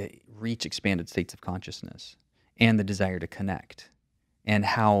 to reach expanded states of consciousness, and the desire to connect, and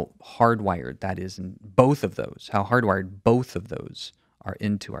how hardwired that is in both of those, how hardwired both of those are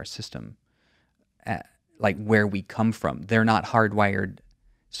into our system, like where we come from. They're not hardwired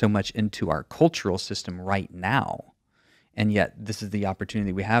so much into our cultural system right now. And yet this is the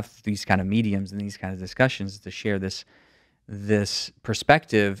opportunity we have, these kind of mediums and these kind of discussions, to share this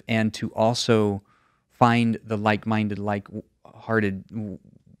perspective, and to also find the like-minded, like-hearted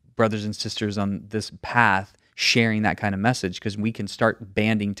brothers and sisters on this path, sharing that kind of message, because we can start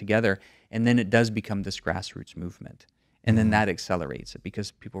banding together, and then it does become this grassroots movement. And then that accelerates it,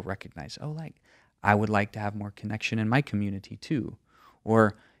 because people recognize, I would like to have more connection in my community too.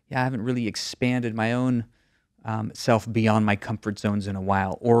 Or, I haven't really expanded my own self beyond my comfort zones in a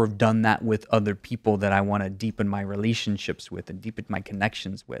while, or done that with other people that I want to deepen my relationships with and deepen my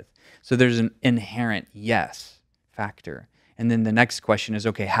connections with. So there's an inherent yes factor. And then the next question is,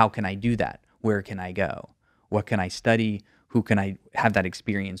 okay, how can I do that? Where can I go? What can I study? Who can I have that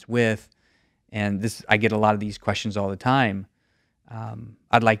experience with? And I get a lot of these questions all the time.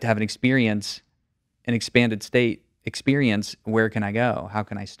 I'd like to have an experience, an expanded state experience. Where can I go? How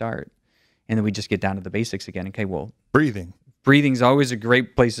can I start? And then we just get down to the basics again. Okay, well, Breathing, breathing's always a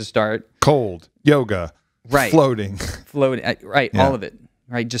great place to start. cold, yoga, Right. floating. Floating, right, Yeah. all of it,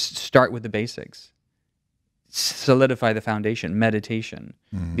 right? Just start with the basics. Solidify the foundation, meditation,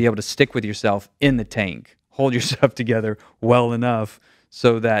 be able to stick with yourself in the tank, hold yourself together well enough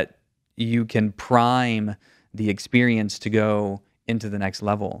so that you can prime the experience to go into the next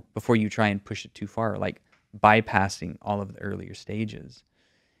level before you try and push it too far, like bypassing all of the earlier stages.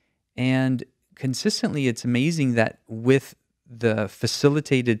 And consistently, it's amazing that with the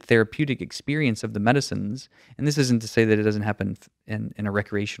facilitated therapeutic experience of the medicines, and this isn't to say that it doesn't happen in a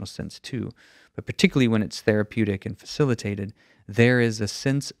recreational sense too, but particularly when it's therapeutic and facilitated, there is a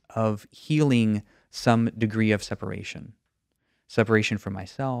sense of healing some degree of separation. Separation from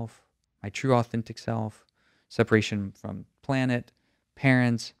myself, my true authentic self, separation from planet,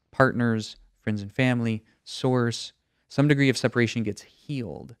 parents, partners, friends and family, source. Some degree of separation gets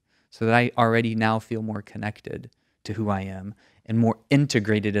healed so that I already now feel more connected to who I am and more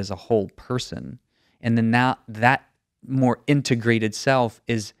integrated as a whole person. And then now that more integrated self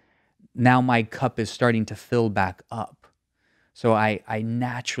is now my cup is starting to fill back up. So I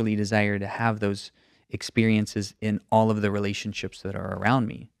naturally desire to have those experiences in all of the relationships that are around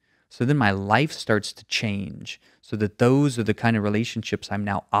me. So then my life starts to change so that those are the kind of relationships I'm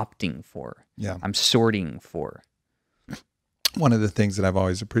now opting for. Yeah. I'm sorting for. One of the things that I've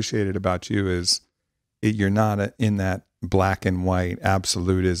always appreciated about you is you're not in that black and white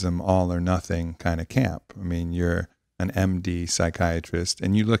absolutism, all or nothing kind of camp. I mean, you're an MD psychiatrist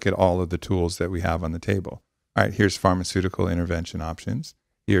and you look at all of the tools that we have on the table. All right, here's pharmaceutical intervention options.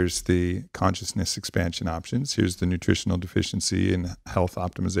 Here's the consciousness expansion options. Here's the nutritional deficiency and health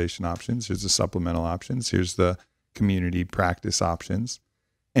optimization options. Here's the supplemental options. Here's the community practice options.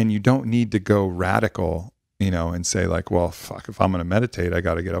 And you don't need to go radical, and say like, well, fuck, if I'm going to meditate, I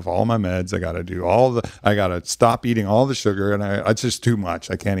got to get off all my meds. I got to I got to stop eating all the sugar and it's just too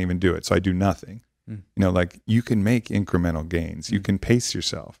much. I can't even do it. So I do nothing. Like you can make incremental gains. You can pace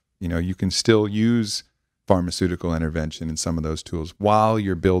yourself. You can still use pharmaceutical intervention and some of those tools while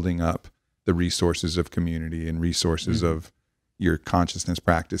you're building up the resources of community and resources of your consciousness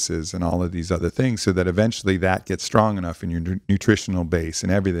practices and all of these other things so that eventually that gets strong enough in your nutritional base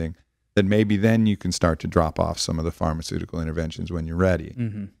and everything that maybe then you can start to drop off some of the pharmaceutical interventions when you're ready.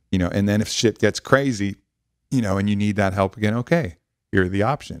 And then if shit gets crazy, and you need that help again, okay, here are the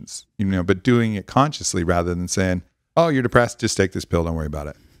options, but doing it consciously rather than saying, oh, you're depressed, just take this pill, don't worry about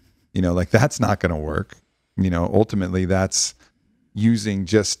it. Like that's not going to work. Ultimately that's using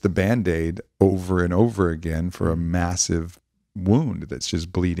just the Band-Aid over and over again for a massive wound that's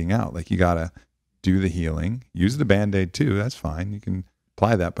just bleeding out. Like you got to do the healing, use the Band-Aid too. That's fine. You can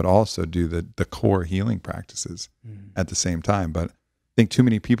apply that, but also do the core healing practices at the same time. But I think too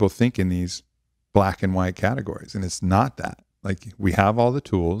many people think in these black and white categories, and it's not that. Like we have all the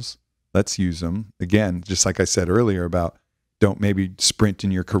tools, let's use them. Again, just like I said earlier about don't maybe sprint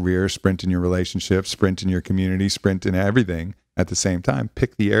in your career, sprint in your relationships, sprint in your community, sprint in everything at the same time.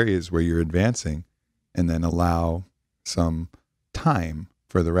 Pick the areas where you're advancing and then allow some time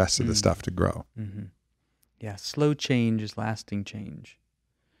for the rest of the stuff to grow. Yeah, slow change is lasting change.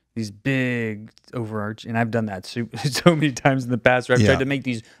 These big overarching, and I've done that so many times in the past where I've tried to make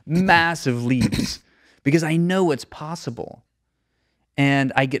these massive leaps because I know it's possible.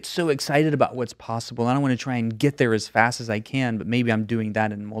 And I get so excited about what's possible. And I want to try and get there as fast as I can, but maybe I'm doing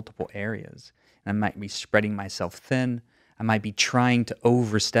that in multiple areas. And I might be spreading myself thin. I might be trying to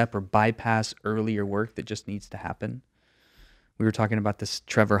overstep or bypass earlier work that just needs to happen. We were talking about this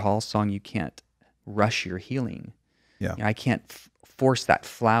Trevor Hall song, You Can't Rush Your Healing. Yeah. I can't force that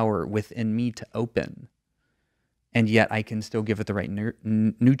flower within me to open. And yet I can still give it the right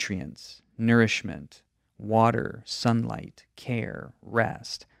nutrients, nourishment, water, sunlight, care,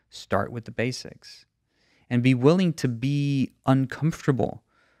 rest. Start with the basics. And be willing to be uncomfortable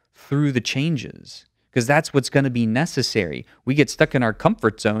through the changes, because that's what's going to be necessary. We get stuck in our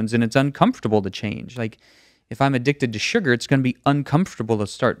comfort zones and it's uncomfortable to change. Like if I'm addicted to sugar, it's going to be uncomfortable to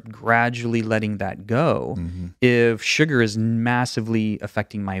start gradually letting that go. If sugar is massively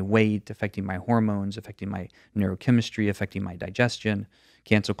affecting my weight, affecting my hormones, affecting my neurochemistry, affecting my digestion,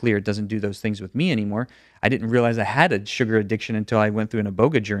 cancel clear, it doesn't do those things with me anymore. I didn't realize I had a sugar addiction until I went through an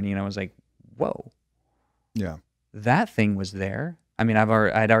iboga journey and I was like, whoa. Yeah. That thing was there. I mean,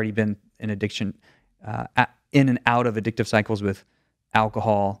 I'd already been in addiction, in and out of addictive cycles with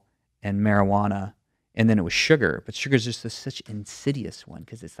alcohol and marijuana. And then it was sugar, but sugar is just such an insidious one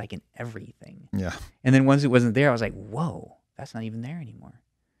because it's like in everything. Yeah. And then once it wasn't there, I was like, whoa, that's not even there anymore.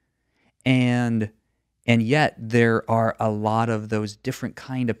 And And yet there are a lot of those different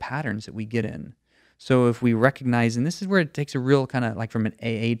kind of patterns that we get in. So if we recognize, and this is where it takes a real kind of like from an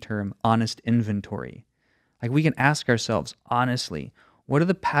AA term, honest inventory. Like we can ask ourselves honestly, what are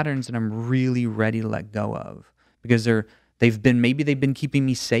the patterns that I'm really ready to let go of? Because maybe they've been keeping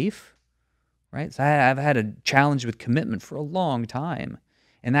me safe, right? So I've had a challenge with commitment for a long time,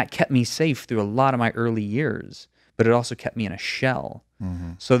 and that kept me safe through a lot of my early years, but it also kept me in a shell.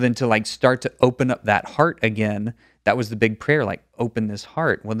 So then to like start to open up that heart again, that was the big prayer, like open this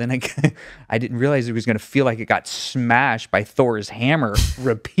heart. Well, then I didn't realize it was going to feel like it got smashed by Thor's hammer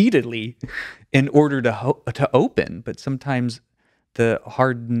repeatedly in order to open. But sometimes the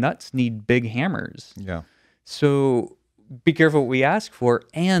hard nuts need big hammers. Yeah. So be careful what we ask for,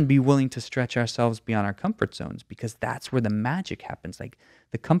 and be willing to stretch ourselves beyond our comfort zones, because that's where the magic happens. Like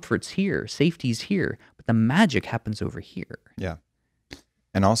the comfort's here, safety's here, but the magic happens over here. Yeah.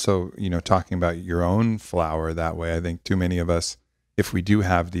 And also, talking about your own flower that way, I think too many of us, if we do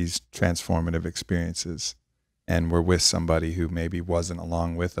have these transformative experiences and we're with somebody who maybe wasn't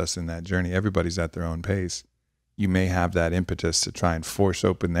along with us in that journey, everybody's at their own pace. You may have that impetus to try and force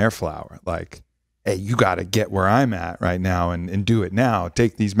open their flower. Like, hey, you got to get where I'm at right now and do it now.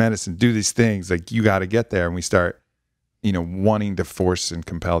 Take these medicines, do these things. Like, you got to get there. And we start, wanting to force and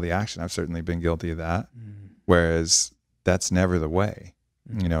compel the action. I've certainly been guilty of that. Whereas that's never the way.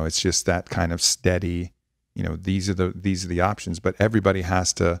 It's just that kind of steady, these are the options, but everybody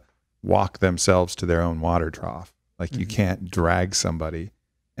has to walk themselves to their own water trough. Like you can't drag somebody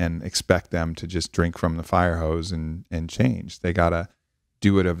and expect them to just drink from the fire hose and change. They got to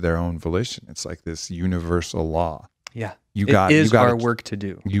do it of their own volition. It's like this universal law. Yeah. It is our work to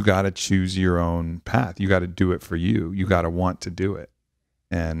do. You got to choose your own path. You got to do it for you. You got to want to do it.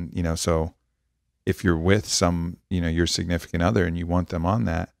 And, so if you're with your significant other and you want them on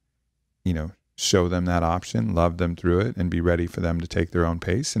that, show them that option, love them through it, and be ready for them to take their own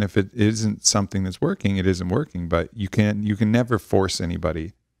pace. And if it isn't something that's working, it isn't working, but you can never force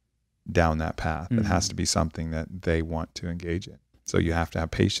anybody down that path. It has to be something that they want to engage in. So you have to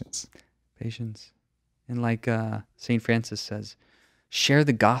have patience. Patience. And like St. Francis says, share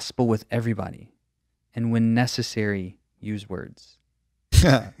the gospel with everybody. And when necessary, use words.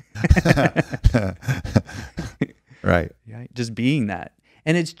 Right. Yeah, just being that.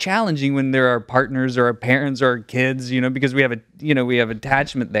 And it's challenging when there are partners or our parents or our kids, because we have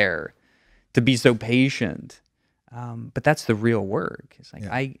attachment there to be so patient. But that's the real work. It's like,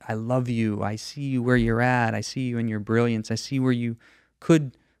 I love you. I see you where you're at. I see you in your brilliance. I see where you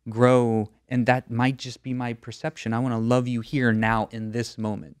could grow. And that might just be my perception. I want to love you here now in this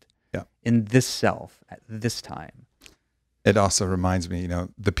moment, in this self at this time. It also reminds me,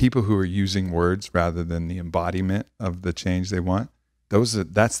 the people who are using words rather than the embodiment of the change they want,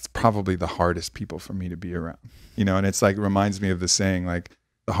 that's probably the hardest people for me to be around. And it's like, it reminds me of the saying, like,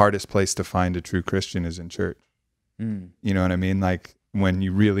 the hardest place to find a true Christian is in church. You know what I mean? Like, when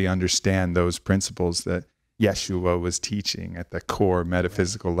you really understand those principles that Yeshua was teaching at the core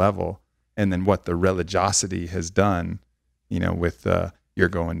metaphysical level, and then what the religiosity has done, with you're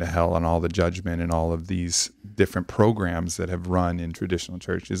going to hell and all the judgment and all of these different programs that have run in traditional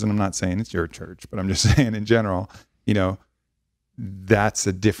churches. And I'm not saying it's your church, but I'm just saying in general, that's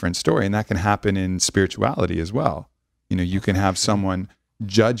a different story. And that can happen in spirituality as well. You can have someone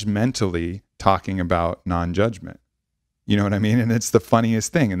judgmentally talking about non-judgment. You know what I mean? And it's the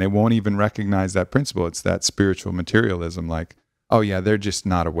funniest thing. And they won't even recognize that principle. It's that spiritual materialism, like, oh yeah, they're just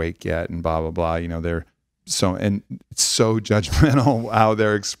not awake yet and blah, blah, blah. And it's so judgmental how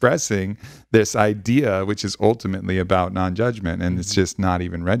they're expressing this idea, which is ultimately about non-judgment, and it's just not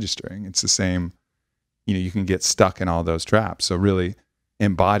even registering. It's the same, you can get stuck in all those traps. So really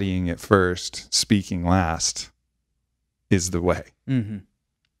embodying it first, speaking last is the way.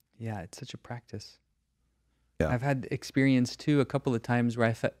 Yeah, it's such a practice. Yeah. I've had experience too a couple of times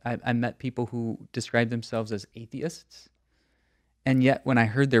where I met people who describe themselves as atheists. And yet when I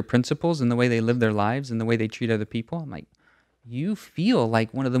heard their principles and the way they live their lives and the way they treat other people, I'm like, you feel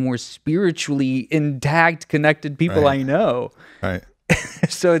like one of the more spiritually intact, connected people I know. Right.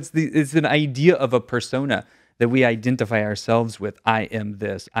 So it's an idea of a persona that we identify ourselves with. I am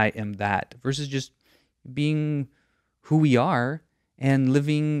this, I am that, versus just being who we are and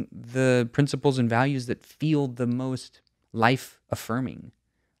living the principles and values that feel the most life affirming.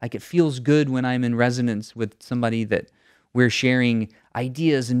 Like it feels good when I'm in resonance with somebody that we're sharing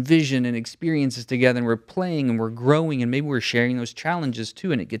ideas and vision and experiences together, and we're playing and we're growing, and maybe we're sharing those challenges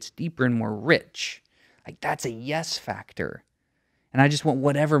too, and it gets deeper and more rich. Like that's a yes factor. And I just want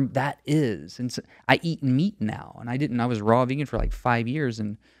whatever that is. And so I eat meat now, and I was raw vegan for like 5 years,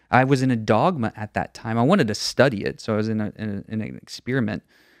 and I was in a dogma at that time. I wanted to study it, so I was in an experiment.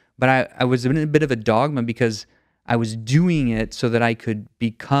 But I was in a bit of a dogma because I was doing it so that I could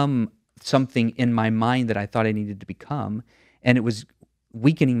become something in my mind that I thought I needed to become, and it was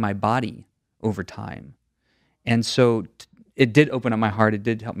weakening my body over time. And so it did open up my heart. It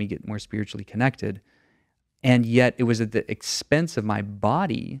did help me get more spiritually connected. And yet it was at the expense of my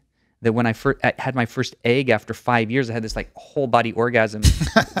body that when I had my first egg after 5 years, I had this like whole body orgasm,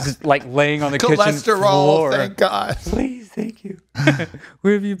 just like laying on the kitchen floor. Thank God. Please, thank you.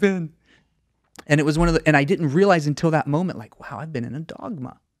 Where have you been? And it was and I didn't realize until that moment, like, wow, I've been in a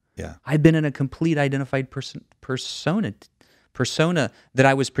dogma. Yeah. I've been in a complete identified persona that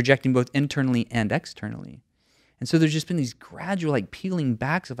I was projecting both internally and externally. And so there's just been these gradual like peeling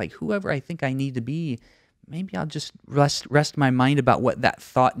backs of like, whoever I think I need to be, maybe I'll just rest my mind about what that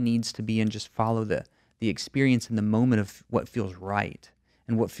thought needs to be and just follow the experience in the moment of what feels right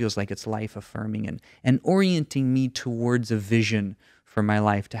and what feels like it's life affirming and orienting me towards a vision for my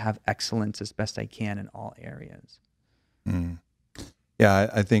life to have excellence as best I can in all areas. Mm. Yeah,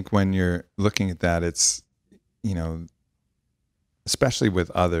 I think when you're looking at that, it's, especially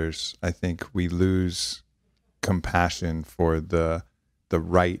with others, I think we lose compassion for the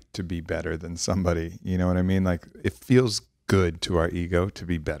right to be better than somebody. You know what I mean? Like, it feels good to our ego to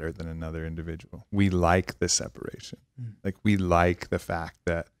be better than another individual. We like the separation. Like, we like the fact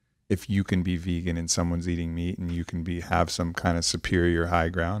that if you can be vegan and someone's eating meat and you can have some kind of superior high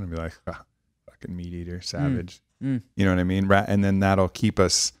ground and be like, fucking meat eater, savage. You know what I mean? And then that'll keep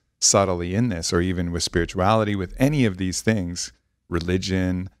us subtly in this, or even with spirituality, with any of these things,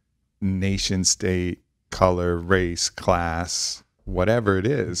 religion, nation state, color, race, class, whatever it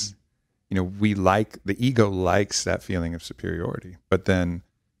is, the ego likes that feeling of superiority, but then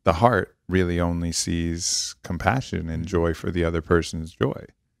the heart really only sees compassion and joy for the other person's joy,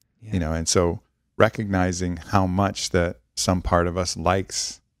 and so recognizing how much that some part of us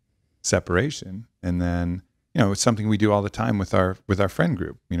likes separation. And then, it's something we do all the time with our friend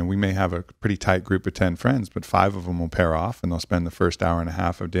group. We may have a pretty tight group of 10 friends, but 5 of them will pair off and they'll spend the first hour and a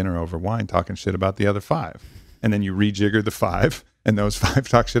half of dinner over wine talking shit about the other 5. And then you rejigger the 5 and those 5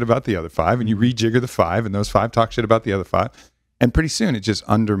 talk shit about the other 5, and you rejigger the 5 and those 5 talk shit about the other 5. And pretty soon it just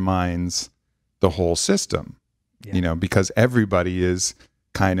undermines the whole system, because everybody is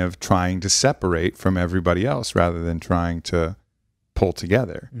kind of trying to separate from everybody else rather than trying to pull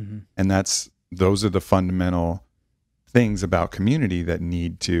together. And those are the fundamental things about community that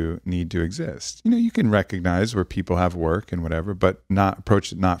need to exist. You can recognize where people have work and whatever, but not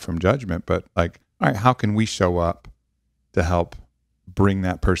approach it not from judgment, but like, all right, how can we show up to help bring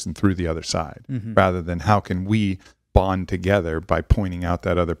that person through the other side, rather than how can we bond together by pointing out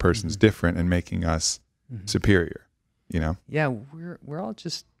that other person's different and making us superior, Yeah, we're all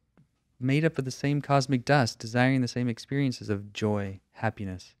just made up of the same cosmic dust, desiring the same experiences of joy,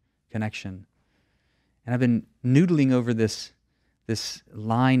 happiness, connection. And I've been noodling over this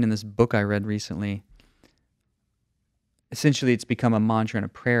line in this book I read recently. Essentially, it's become a mantra and a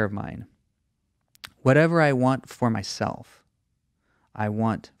prayer of mine. Whatever I want for myself, I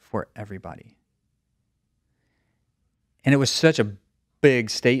want for everybody. And it was such a big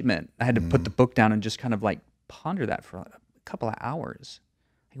statement. I had to put the book down and just kind of like ponder that for a couple of hours.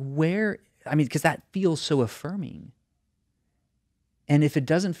 Because that feels so affirming. And if it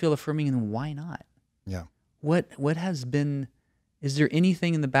doesn't feel affirming, then why not? Yeah. What has been, is there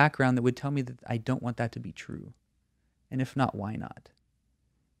anything in the background that would tell me that I don't want that to be true? And if not, why not?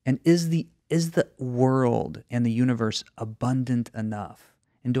 And is the world and the universe abundant enough?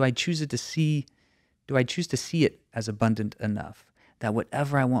 And do I choose to see it as abundant enough that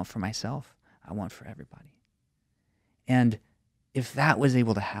whatever I want for myself, I want for everybody? And if that was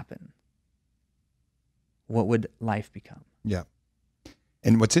able to happen, what would life become? Yeah.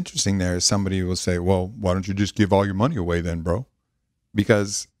 And what's interesting there is somebody will say, well, why don't you just give all your money away then, bro?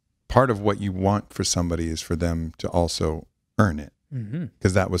 Because part of what you want for somebody is for them to also earn it.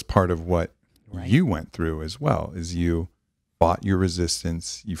 Because that was part of what you went through as well, is you fought your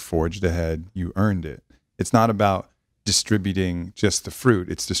resistance, you forged ahead, you earned it. It's not about distributing just the fruit,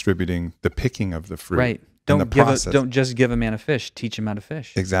 it's distributing the picking of the fruit. Right. Don't just give a man a fish, teach him how to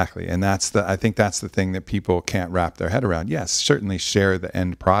fish. Exactly. And I think that's the thing that people can't wrap their head around. Yes, certainly share the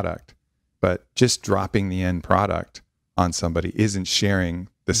end product, but just dropping the end product on somebody isn't sharing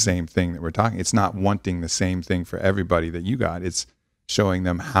the same thing that we're talking. It's not wanting the same thing for everybody that you got. It's showing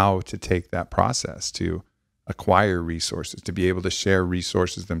them how to take that process to acquire resources, to be able to share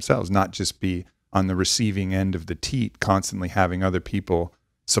resources themselves, not just be on the receiving end of the teat, constantly having other people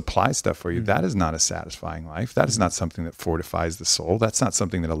supply stuff for you. That is not a satisfying life. That is not something that fortifies the soul. That's not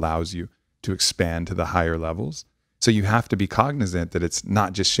something that allows you to expand to the higher levels. So you have to be cognizant that it's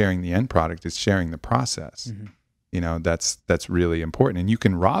not just sharing the end product, it's sharing the process. That's really important. And you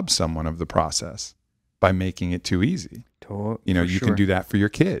can rob someone of the process by making it too easy. You can do that for your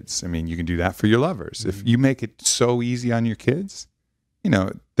kids. I mean, you can do that for your lovers. If you make it so easy on your kids,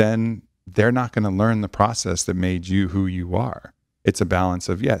 then they're not going to learn the process that made you who you are. It's a balance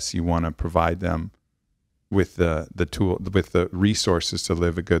of, yes, you want to provide them with the tool, with the resources to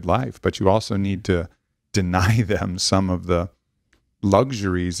live a good life, but you also need to deny them some of the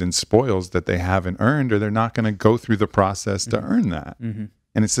luxuries and spoils that they haven't earned, or they're not going to go through the process to earn that. And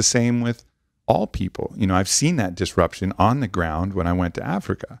it's the same with all people. I've seen that disruption on the ground when I went to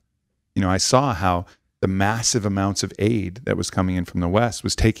Africa. I saw how the massive amounts of aid that was coming in from the West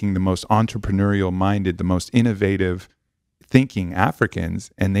was taking the most entrepreneurial minded, the most innovative thinking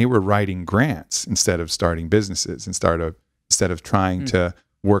Africans, and they were writing grants instead of starting businesses, instead of trying to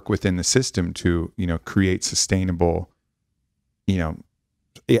work within the system to, create sustainable,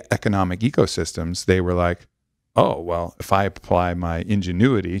 economic ecosystems. They were like, oh, well, if I apply my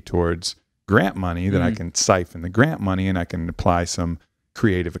ingenuity towards grant money, then I can siphon the grant money and I can apply some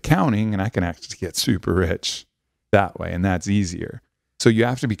creative accounting and I can actually get super rich that way. And that's easier. So you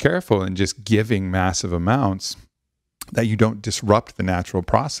have to be careful in just giving massive amounts that you don't disrupt the natural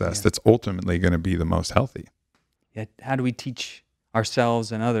process that's ultimately going to be the most healthy. Yeah. How do we teach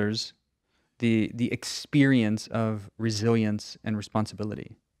ourselves and others the experience of resilience and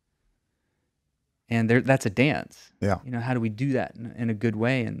responsibility? And that's a dance. Yeah. How do we do that in a good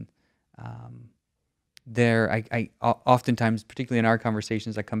way? And I oftentimes, particularly in our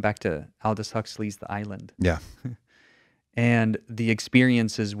conversations, I come back to Aldous Huxley's The Island. Yeah. And the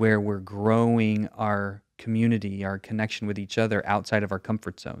experiences where we're growing our community, our connection with each other outside of our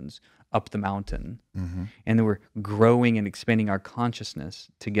comfort zones, up the mountain. And then we're growing and expanding our consciousness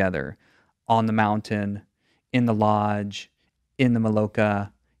together on the mountain, in the lodge, in the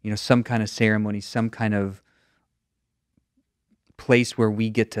Maloka, some kind of ceremony, some kind of place where we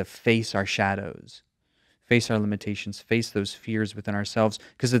get to face our shadows, face our limitations, face those fears within ourselves.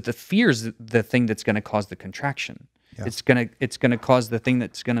 Because the fear is the thing that's going to cause the contraction. Yeah. It's gonna cause the thing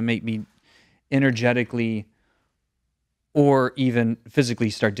that's going to make me energetically or even physically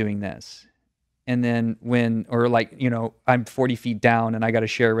start doing this. And then I'm 40 feet down and I got to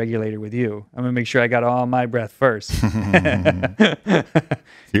share a regulator with you, I'm going to make sure I got all my breath first.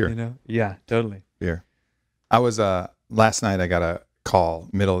 Fear. Yeah, totally. Fear. I was, last night I got a call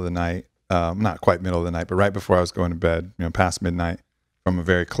middle of the night, not quite middle of the night, but right before I was going to bed, past midnight, from a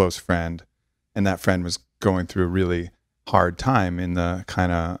very close friend. And that friend was going through a really hard time in the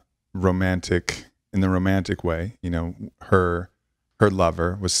kind of romantic way. Her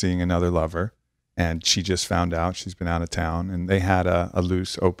lover was seeing another lover, and she just found out. She's been out of town, and they had a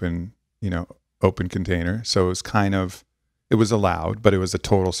loose open container. So it was allowed, but it was a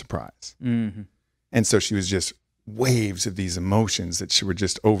total surprise. And so she was just waves of these emotions that were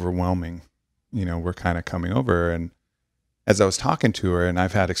just overwhelming, were kind of coming over her. And as I was talking to her, and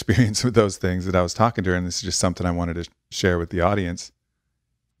I've had experience with those things that I was talking to her, and this is just something I wanted to share with the audience.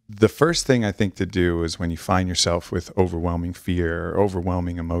 The first thing I think to do is when you find yourself with overwhelming fear or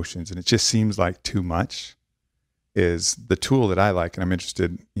overwhelming emotions, and it just seems like too much, is the tool that I like, and I'm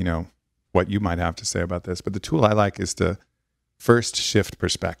interested, what you might have to say about this, but the tool I like is to first shift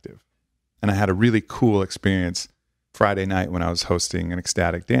perspective. And I had a really cool experience Friday night when I was hosting an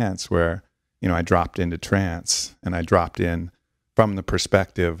ecstatic dance where, I dropped into trance, and I dropped in from the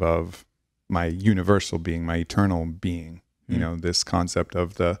perspective of my universal being, my eternal being, this concept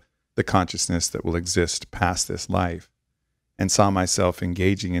of the consciousness that will exist past this life, and saw myself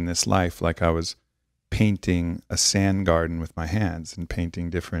engaging in this life like I was painting a sand garden with my hands and painting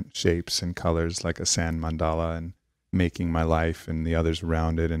different shapes and colors like a sand mandala, and making my life and the others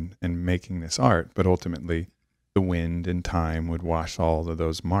around it and making this art. But ultimately, the wind and time would wash all of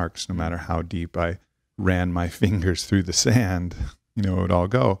those marks, no matter how deep I ran my fingers through the sand, it would all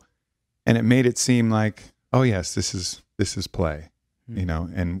go. And it made it seem like, oh yes, this is play,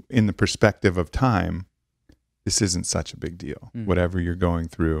 and in the perspective of time, this isn't such a big deal. Whatever you're going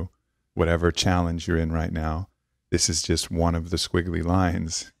through, whatever challenge you're in right now, this is just one of the squiggly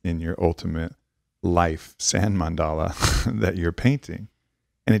lines in your ultimate life sand mandala that you're painting.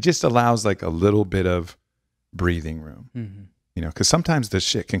 And it just allows like a little bit of breathing room, because sometimes the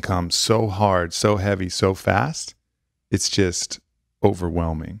shit can come so hard, so heavy, so fast, it's just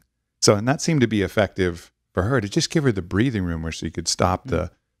overwhelming. So, and that seemed to be effective for her, to just give her the breathing room where she could stop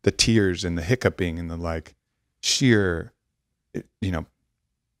the tears and the hiccuping and the sheer,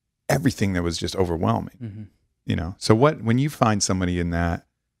 everything that was just overwhelming. Mm-hmm. You know, so when you find somebody in that,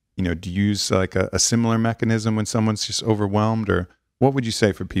 you know, do you use like a similar mechanism when someone's just overwhelmed, or what would you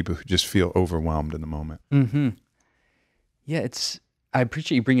say for people who just feel overwhelmed in the moment? Mm-hmm. Yeah, I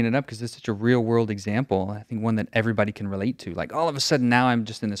appreciate you bringing it up because it's such a real world example. I think one that everybody can relate to. Like all of a sudden now I'm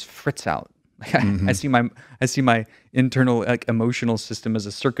just in this fritz out. Like I see my internal like emotional system as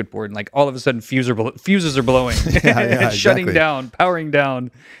a circuit board, and like all of a sudden fuses are blowing, yeah, shutting exactly. down, powering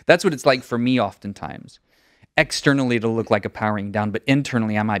down. That's what it's like for me oftentimes. Externally, it'll look like a powering down, but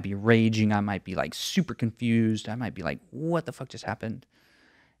internally, I might be raging. I might be like super confused. I might be like, "What the fuck just happened?"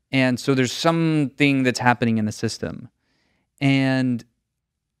 And so there's something that's happening in the system, and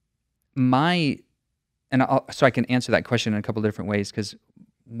so I can answer that question in a couple of different ways because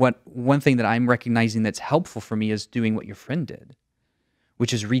one thing that I'm recognizing that's helpful for me is doing what your friend did,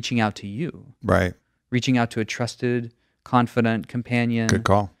 which is reaching out to you. Right. Reaching out to a trusted, confident companion, Good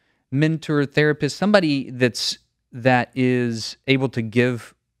call. mentor, therapist, somebody that is able to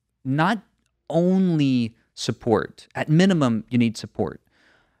give not only support. At minimum, you need support.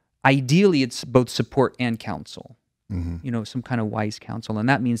 Ideally, it's both support and counsel. Mm-hmm. You know, some kind of wise counsel, and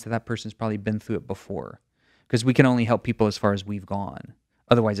that means that person's probably been through it before, because we can only help people as far as we've gone.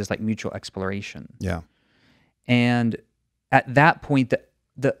 Otherwise, it's like mutual exploration. Yeah. And at that point,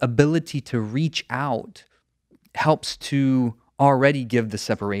 the ability to reach out helps to already give the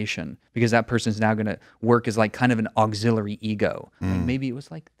separation, because that person's now going to work as like kind of an auxiliary ego. Like maybe it was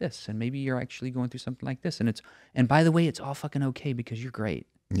like this, and maybe you're actually going through something like this, and by the way, it's all fucking okay because you're great.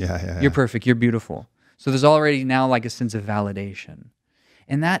 Yeah. You're perfect. You're beautiful. So there's already now like a sense of validation,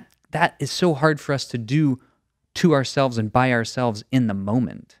 and that is so hard for us to do to ourselves and by ourselves in the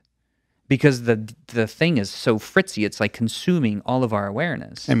moment, because the thing is so fritzy. It's like consuming all of our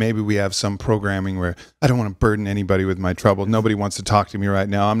awareness. And maybe we have some programming where I don't want to burden anybody with my trouble. Nobody wants to talk to me right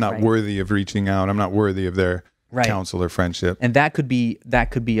now. I'm not Right. worthy of reaching out. I'm not worthy of their Right. counsel or friendship. And that could be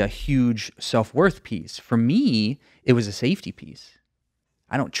a huge self-worth piece. For me, it was a safety piece.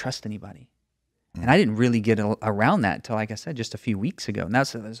 I don't trust anybody. And I didn't really get around that until, like I said, just a few weeks ago. And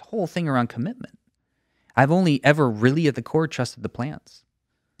that's this whole thing around commitment. I've only ever really at the core trusted the plants.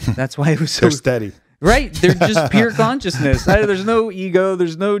 That's why it was so They're steady. Right. They're just pure consciousness. There's no ego.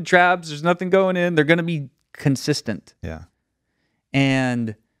 There's no traps. There's nothing going in. They're going to be consistent. Yeah.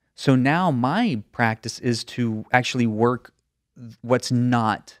 And so now my practice is to actually work what's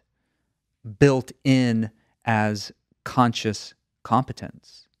not built in as conscious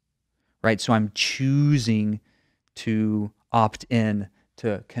competence, right? So I'm choosing to opt in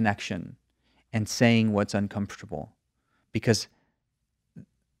to connection and saying what's uncomfortable, because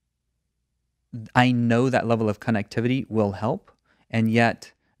I know that level of connectivity will help, and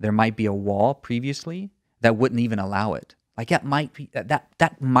yet there might be a wall previously that wouldn't even allow it. Like that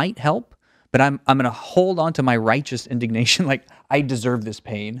might help, but I'm going to hold on to my righteous indignation, like I deserve this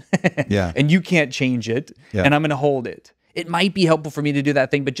pain, Yeah. and you can't change it, Yeah. and I'm going to hold it. It might be helpful for me to do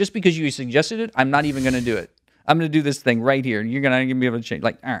that thing, but just because you suggested it, I'm not even going to do it. I'm going to do this thing right here, and you're going to be able to change,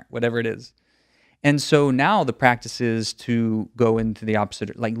 like whatever it is. And so now the practice is to go into the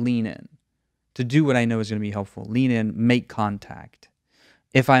opposite, like lean in, to do what I know is going to be helpful. Lean in, make contact.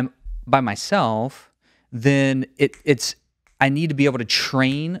 If I'm by myself, then I need to be able to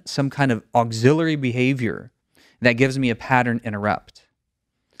train some kind of auxiliary behavior that gives me a pattern interrupt.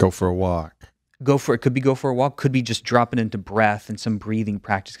 Go for a walk. Could be go for a walk, could be just dropping into breath and some breathing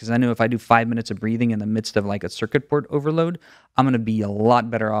practice. Because I know if I do 5 minutes of breathing in the midst of like a circuit board overload, I'm going to be a lot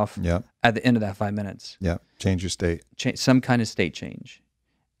better off Yep. at the end of that 5 minutes. Yeah. Change your state. Some kind of state change.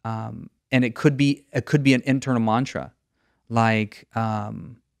 And it could be an internal mantra, like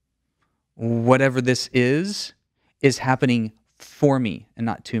whatever this is happening for me and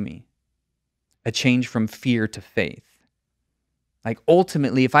not to me. A change from fear to faith. Like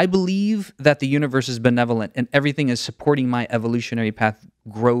ultimately, if I believe that the universe is benevolent and everything is supporting my evolutionary path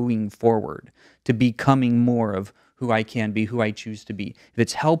growing forward to becoming more of who I can be, who I choose to be, if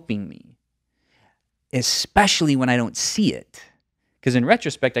it's helping me, especially when I don't see it. Because in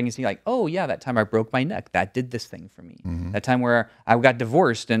retrospect, I can see like, oh yeah, that time I broke my neck, that did this thing for me. Mm-hmm. That time where I got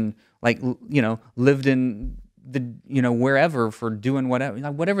divorced and like, lived in the, wherever for doing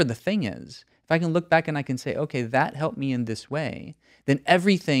whatever the thing is. If I can look back and I can say, okay, that helped me in this way, then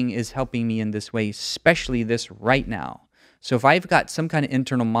everything is helping me in this way, especially this right now. So if I've got some kind of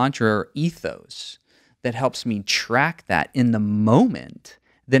internal mantra or ethos that helps me track that in the moment,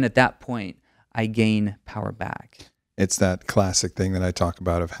 then at that point, I gain power back. It's that classic thing that I talk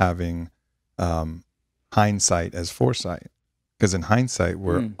about of having hindsight as foresight. Because in hindsight,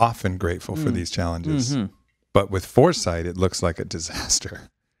 we're often grateful for these challenges. Mm-hmm. But with foresight, it looks like a disaster.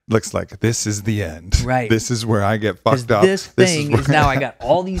 looks like this is the end. Right. This is where I get fucked up. This thing is now I got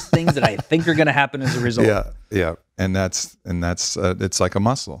all these things that I think are going to happen as a result. Yeah. And that's it's like a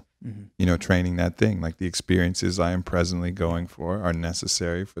muscle. You know, training that thing. Like the experiences I am presently going for are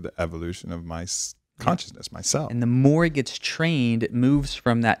necessary for the evolution of my consciousness, myself. And the more it gets trained, it moves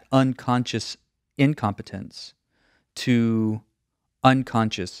from that unconscious incompetence to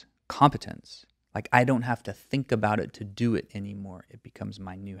unconscious competence. Like I don't have to think about it to do it anymore. It becomes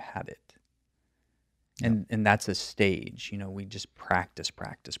my new habit. And that's a stage, you know, we just practice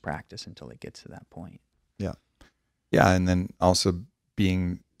until it gets to that point. Yeah. Yeah. And then also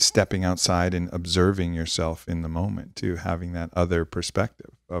stepping outside and observing yourself in the moment too, having that other perspective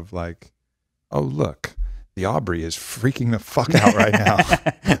of like, oh, look, the Aubrey is freaking the fuck out right now.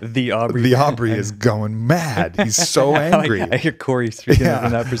 The Aubrey is going mad. He's so angry. I hear Corey speaking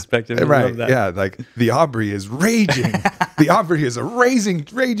from that perspective. I love that. Yeah, like the Aubrey is raging. The Aubrey is a raging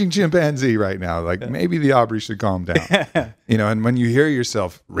chimpanzee right now. Like maybe the Aubrey should calm down. You know, and when you hear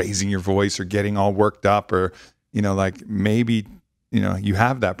yourself raising your voice or getting all worked up or, you know, like maybe, you know, you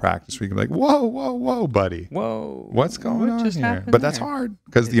have that practice where you can be like, whoa, buddy. Whoa. What's going on just here? But that's hard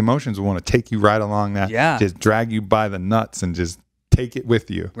because the emotions will want to take you right along that. Yeah. Just drag you by the nuts and just take it with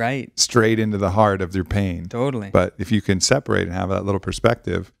you. Right. Straight into the heart of your pain. Totally. But if you can separate and have that little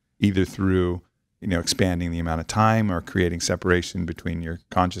perspective, either through, you know, expanding the amount of time or creating separation between your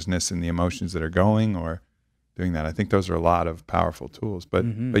consciousness and the emotions that are going or doing that, I think those are a lot of powerful tools. But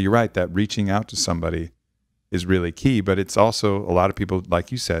you're right, that reaching out to somebody is really key, but it's also a lot of people,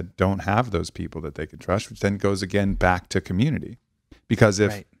 like you said, don't have those people that they can trust, which then goes again back to community. Because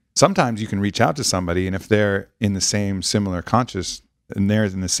if sometimes you can reach out to somebody and if they're in the same similar conscious and they're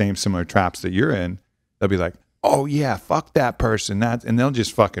in the same similar traps that you're in, they'll be like, oh yeah, fuck that person. And they'll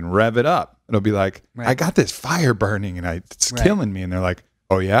just fucking rev it up. It'll be like, I got this fire burning and it's killing me. And they're like,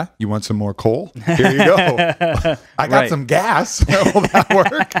 oh yeah, you want some more coal? Here you go. I got some gas. Will that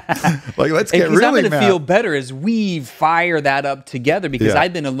work? Like, let's get really I'm going to mad. feel better as we fire that up together because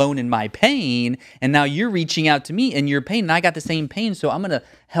I've been alone in my pain, and now you're reaching out to me in your pain, and I got the same pain, so I'm going to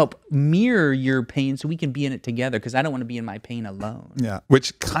help mirror your pain so we can be in it together because I don't want to be in my pain alone. Yeah,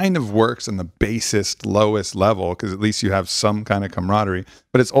 which kind of works on the basest, lowest level because at least you have some kind of camaraderie,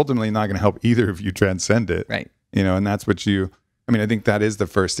 but it's ultimately not going to help either of you transcend it. Right. You know, and that's what I mean, I think that is the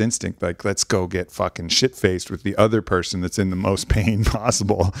first instinct. Like, let's go get fucking shit-faced with the other person that's in the most pain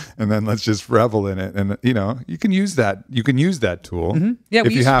possible, and then let's just revel in it. And you know, you can use that. You can use that tool. Yeah,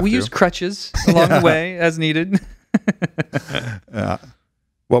 we use crutches along the way as needed. Yeah.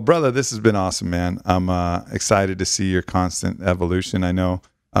 Well, brother, this has been awesome, man. I'm excited to see your constant evolution. I know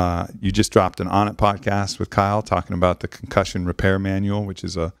you just dropped an On It podcast with Kyle talking about the concussion repair manual, which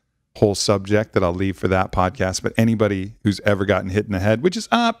is a whole subject that I'll leave for that podcast. But anybody who's ever gotten hit in the head, which is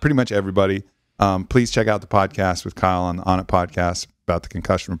pretty much everybody, please check out the podcast with Kyle on It podcast about the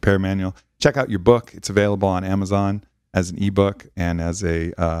concussion repair manual. Check out your book. It's available on Amazon as an ebook and as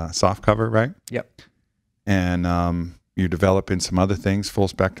a soft cover, right? Yep. And you're developing some other things, full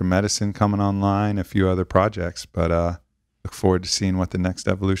spectrum medicine coming online, a few other projects. But look forward to seeing what the next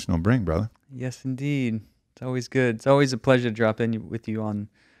evolution will bring, brother. Yes, indeed. It's always good. It's always a pleasure to drop in with you on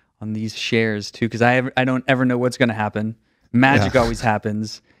these shares too, because I don't ever know what's going to happen. Magic always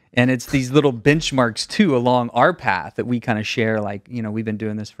happens, and it's these little benchmarks too along our path that we kind of share. Like, you know, we've been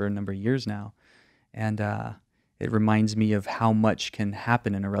doing this for a number of years now, and it reminds me of how much can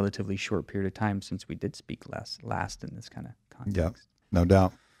happen in a relatively short period of time since we did speak last in this kind of context. Yeah, no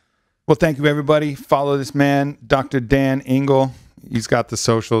doubt. Well, thank you, everybody. Follow this man, Dr. Dan Engle. He's got the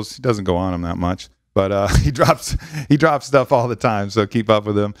socials. He doesn't go on them that much, but he drops stuff all the time. So keep up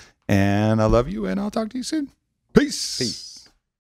with him. And I love you, and I'll talk to you soon. Peace.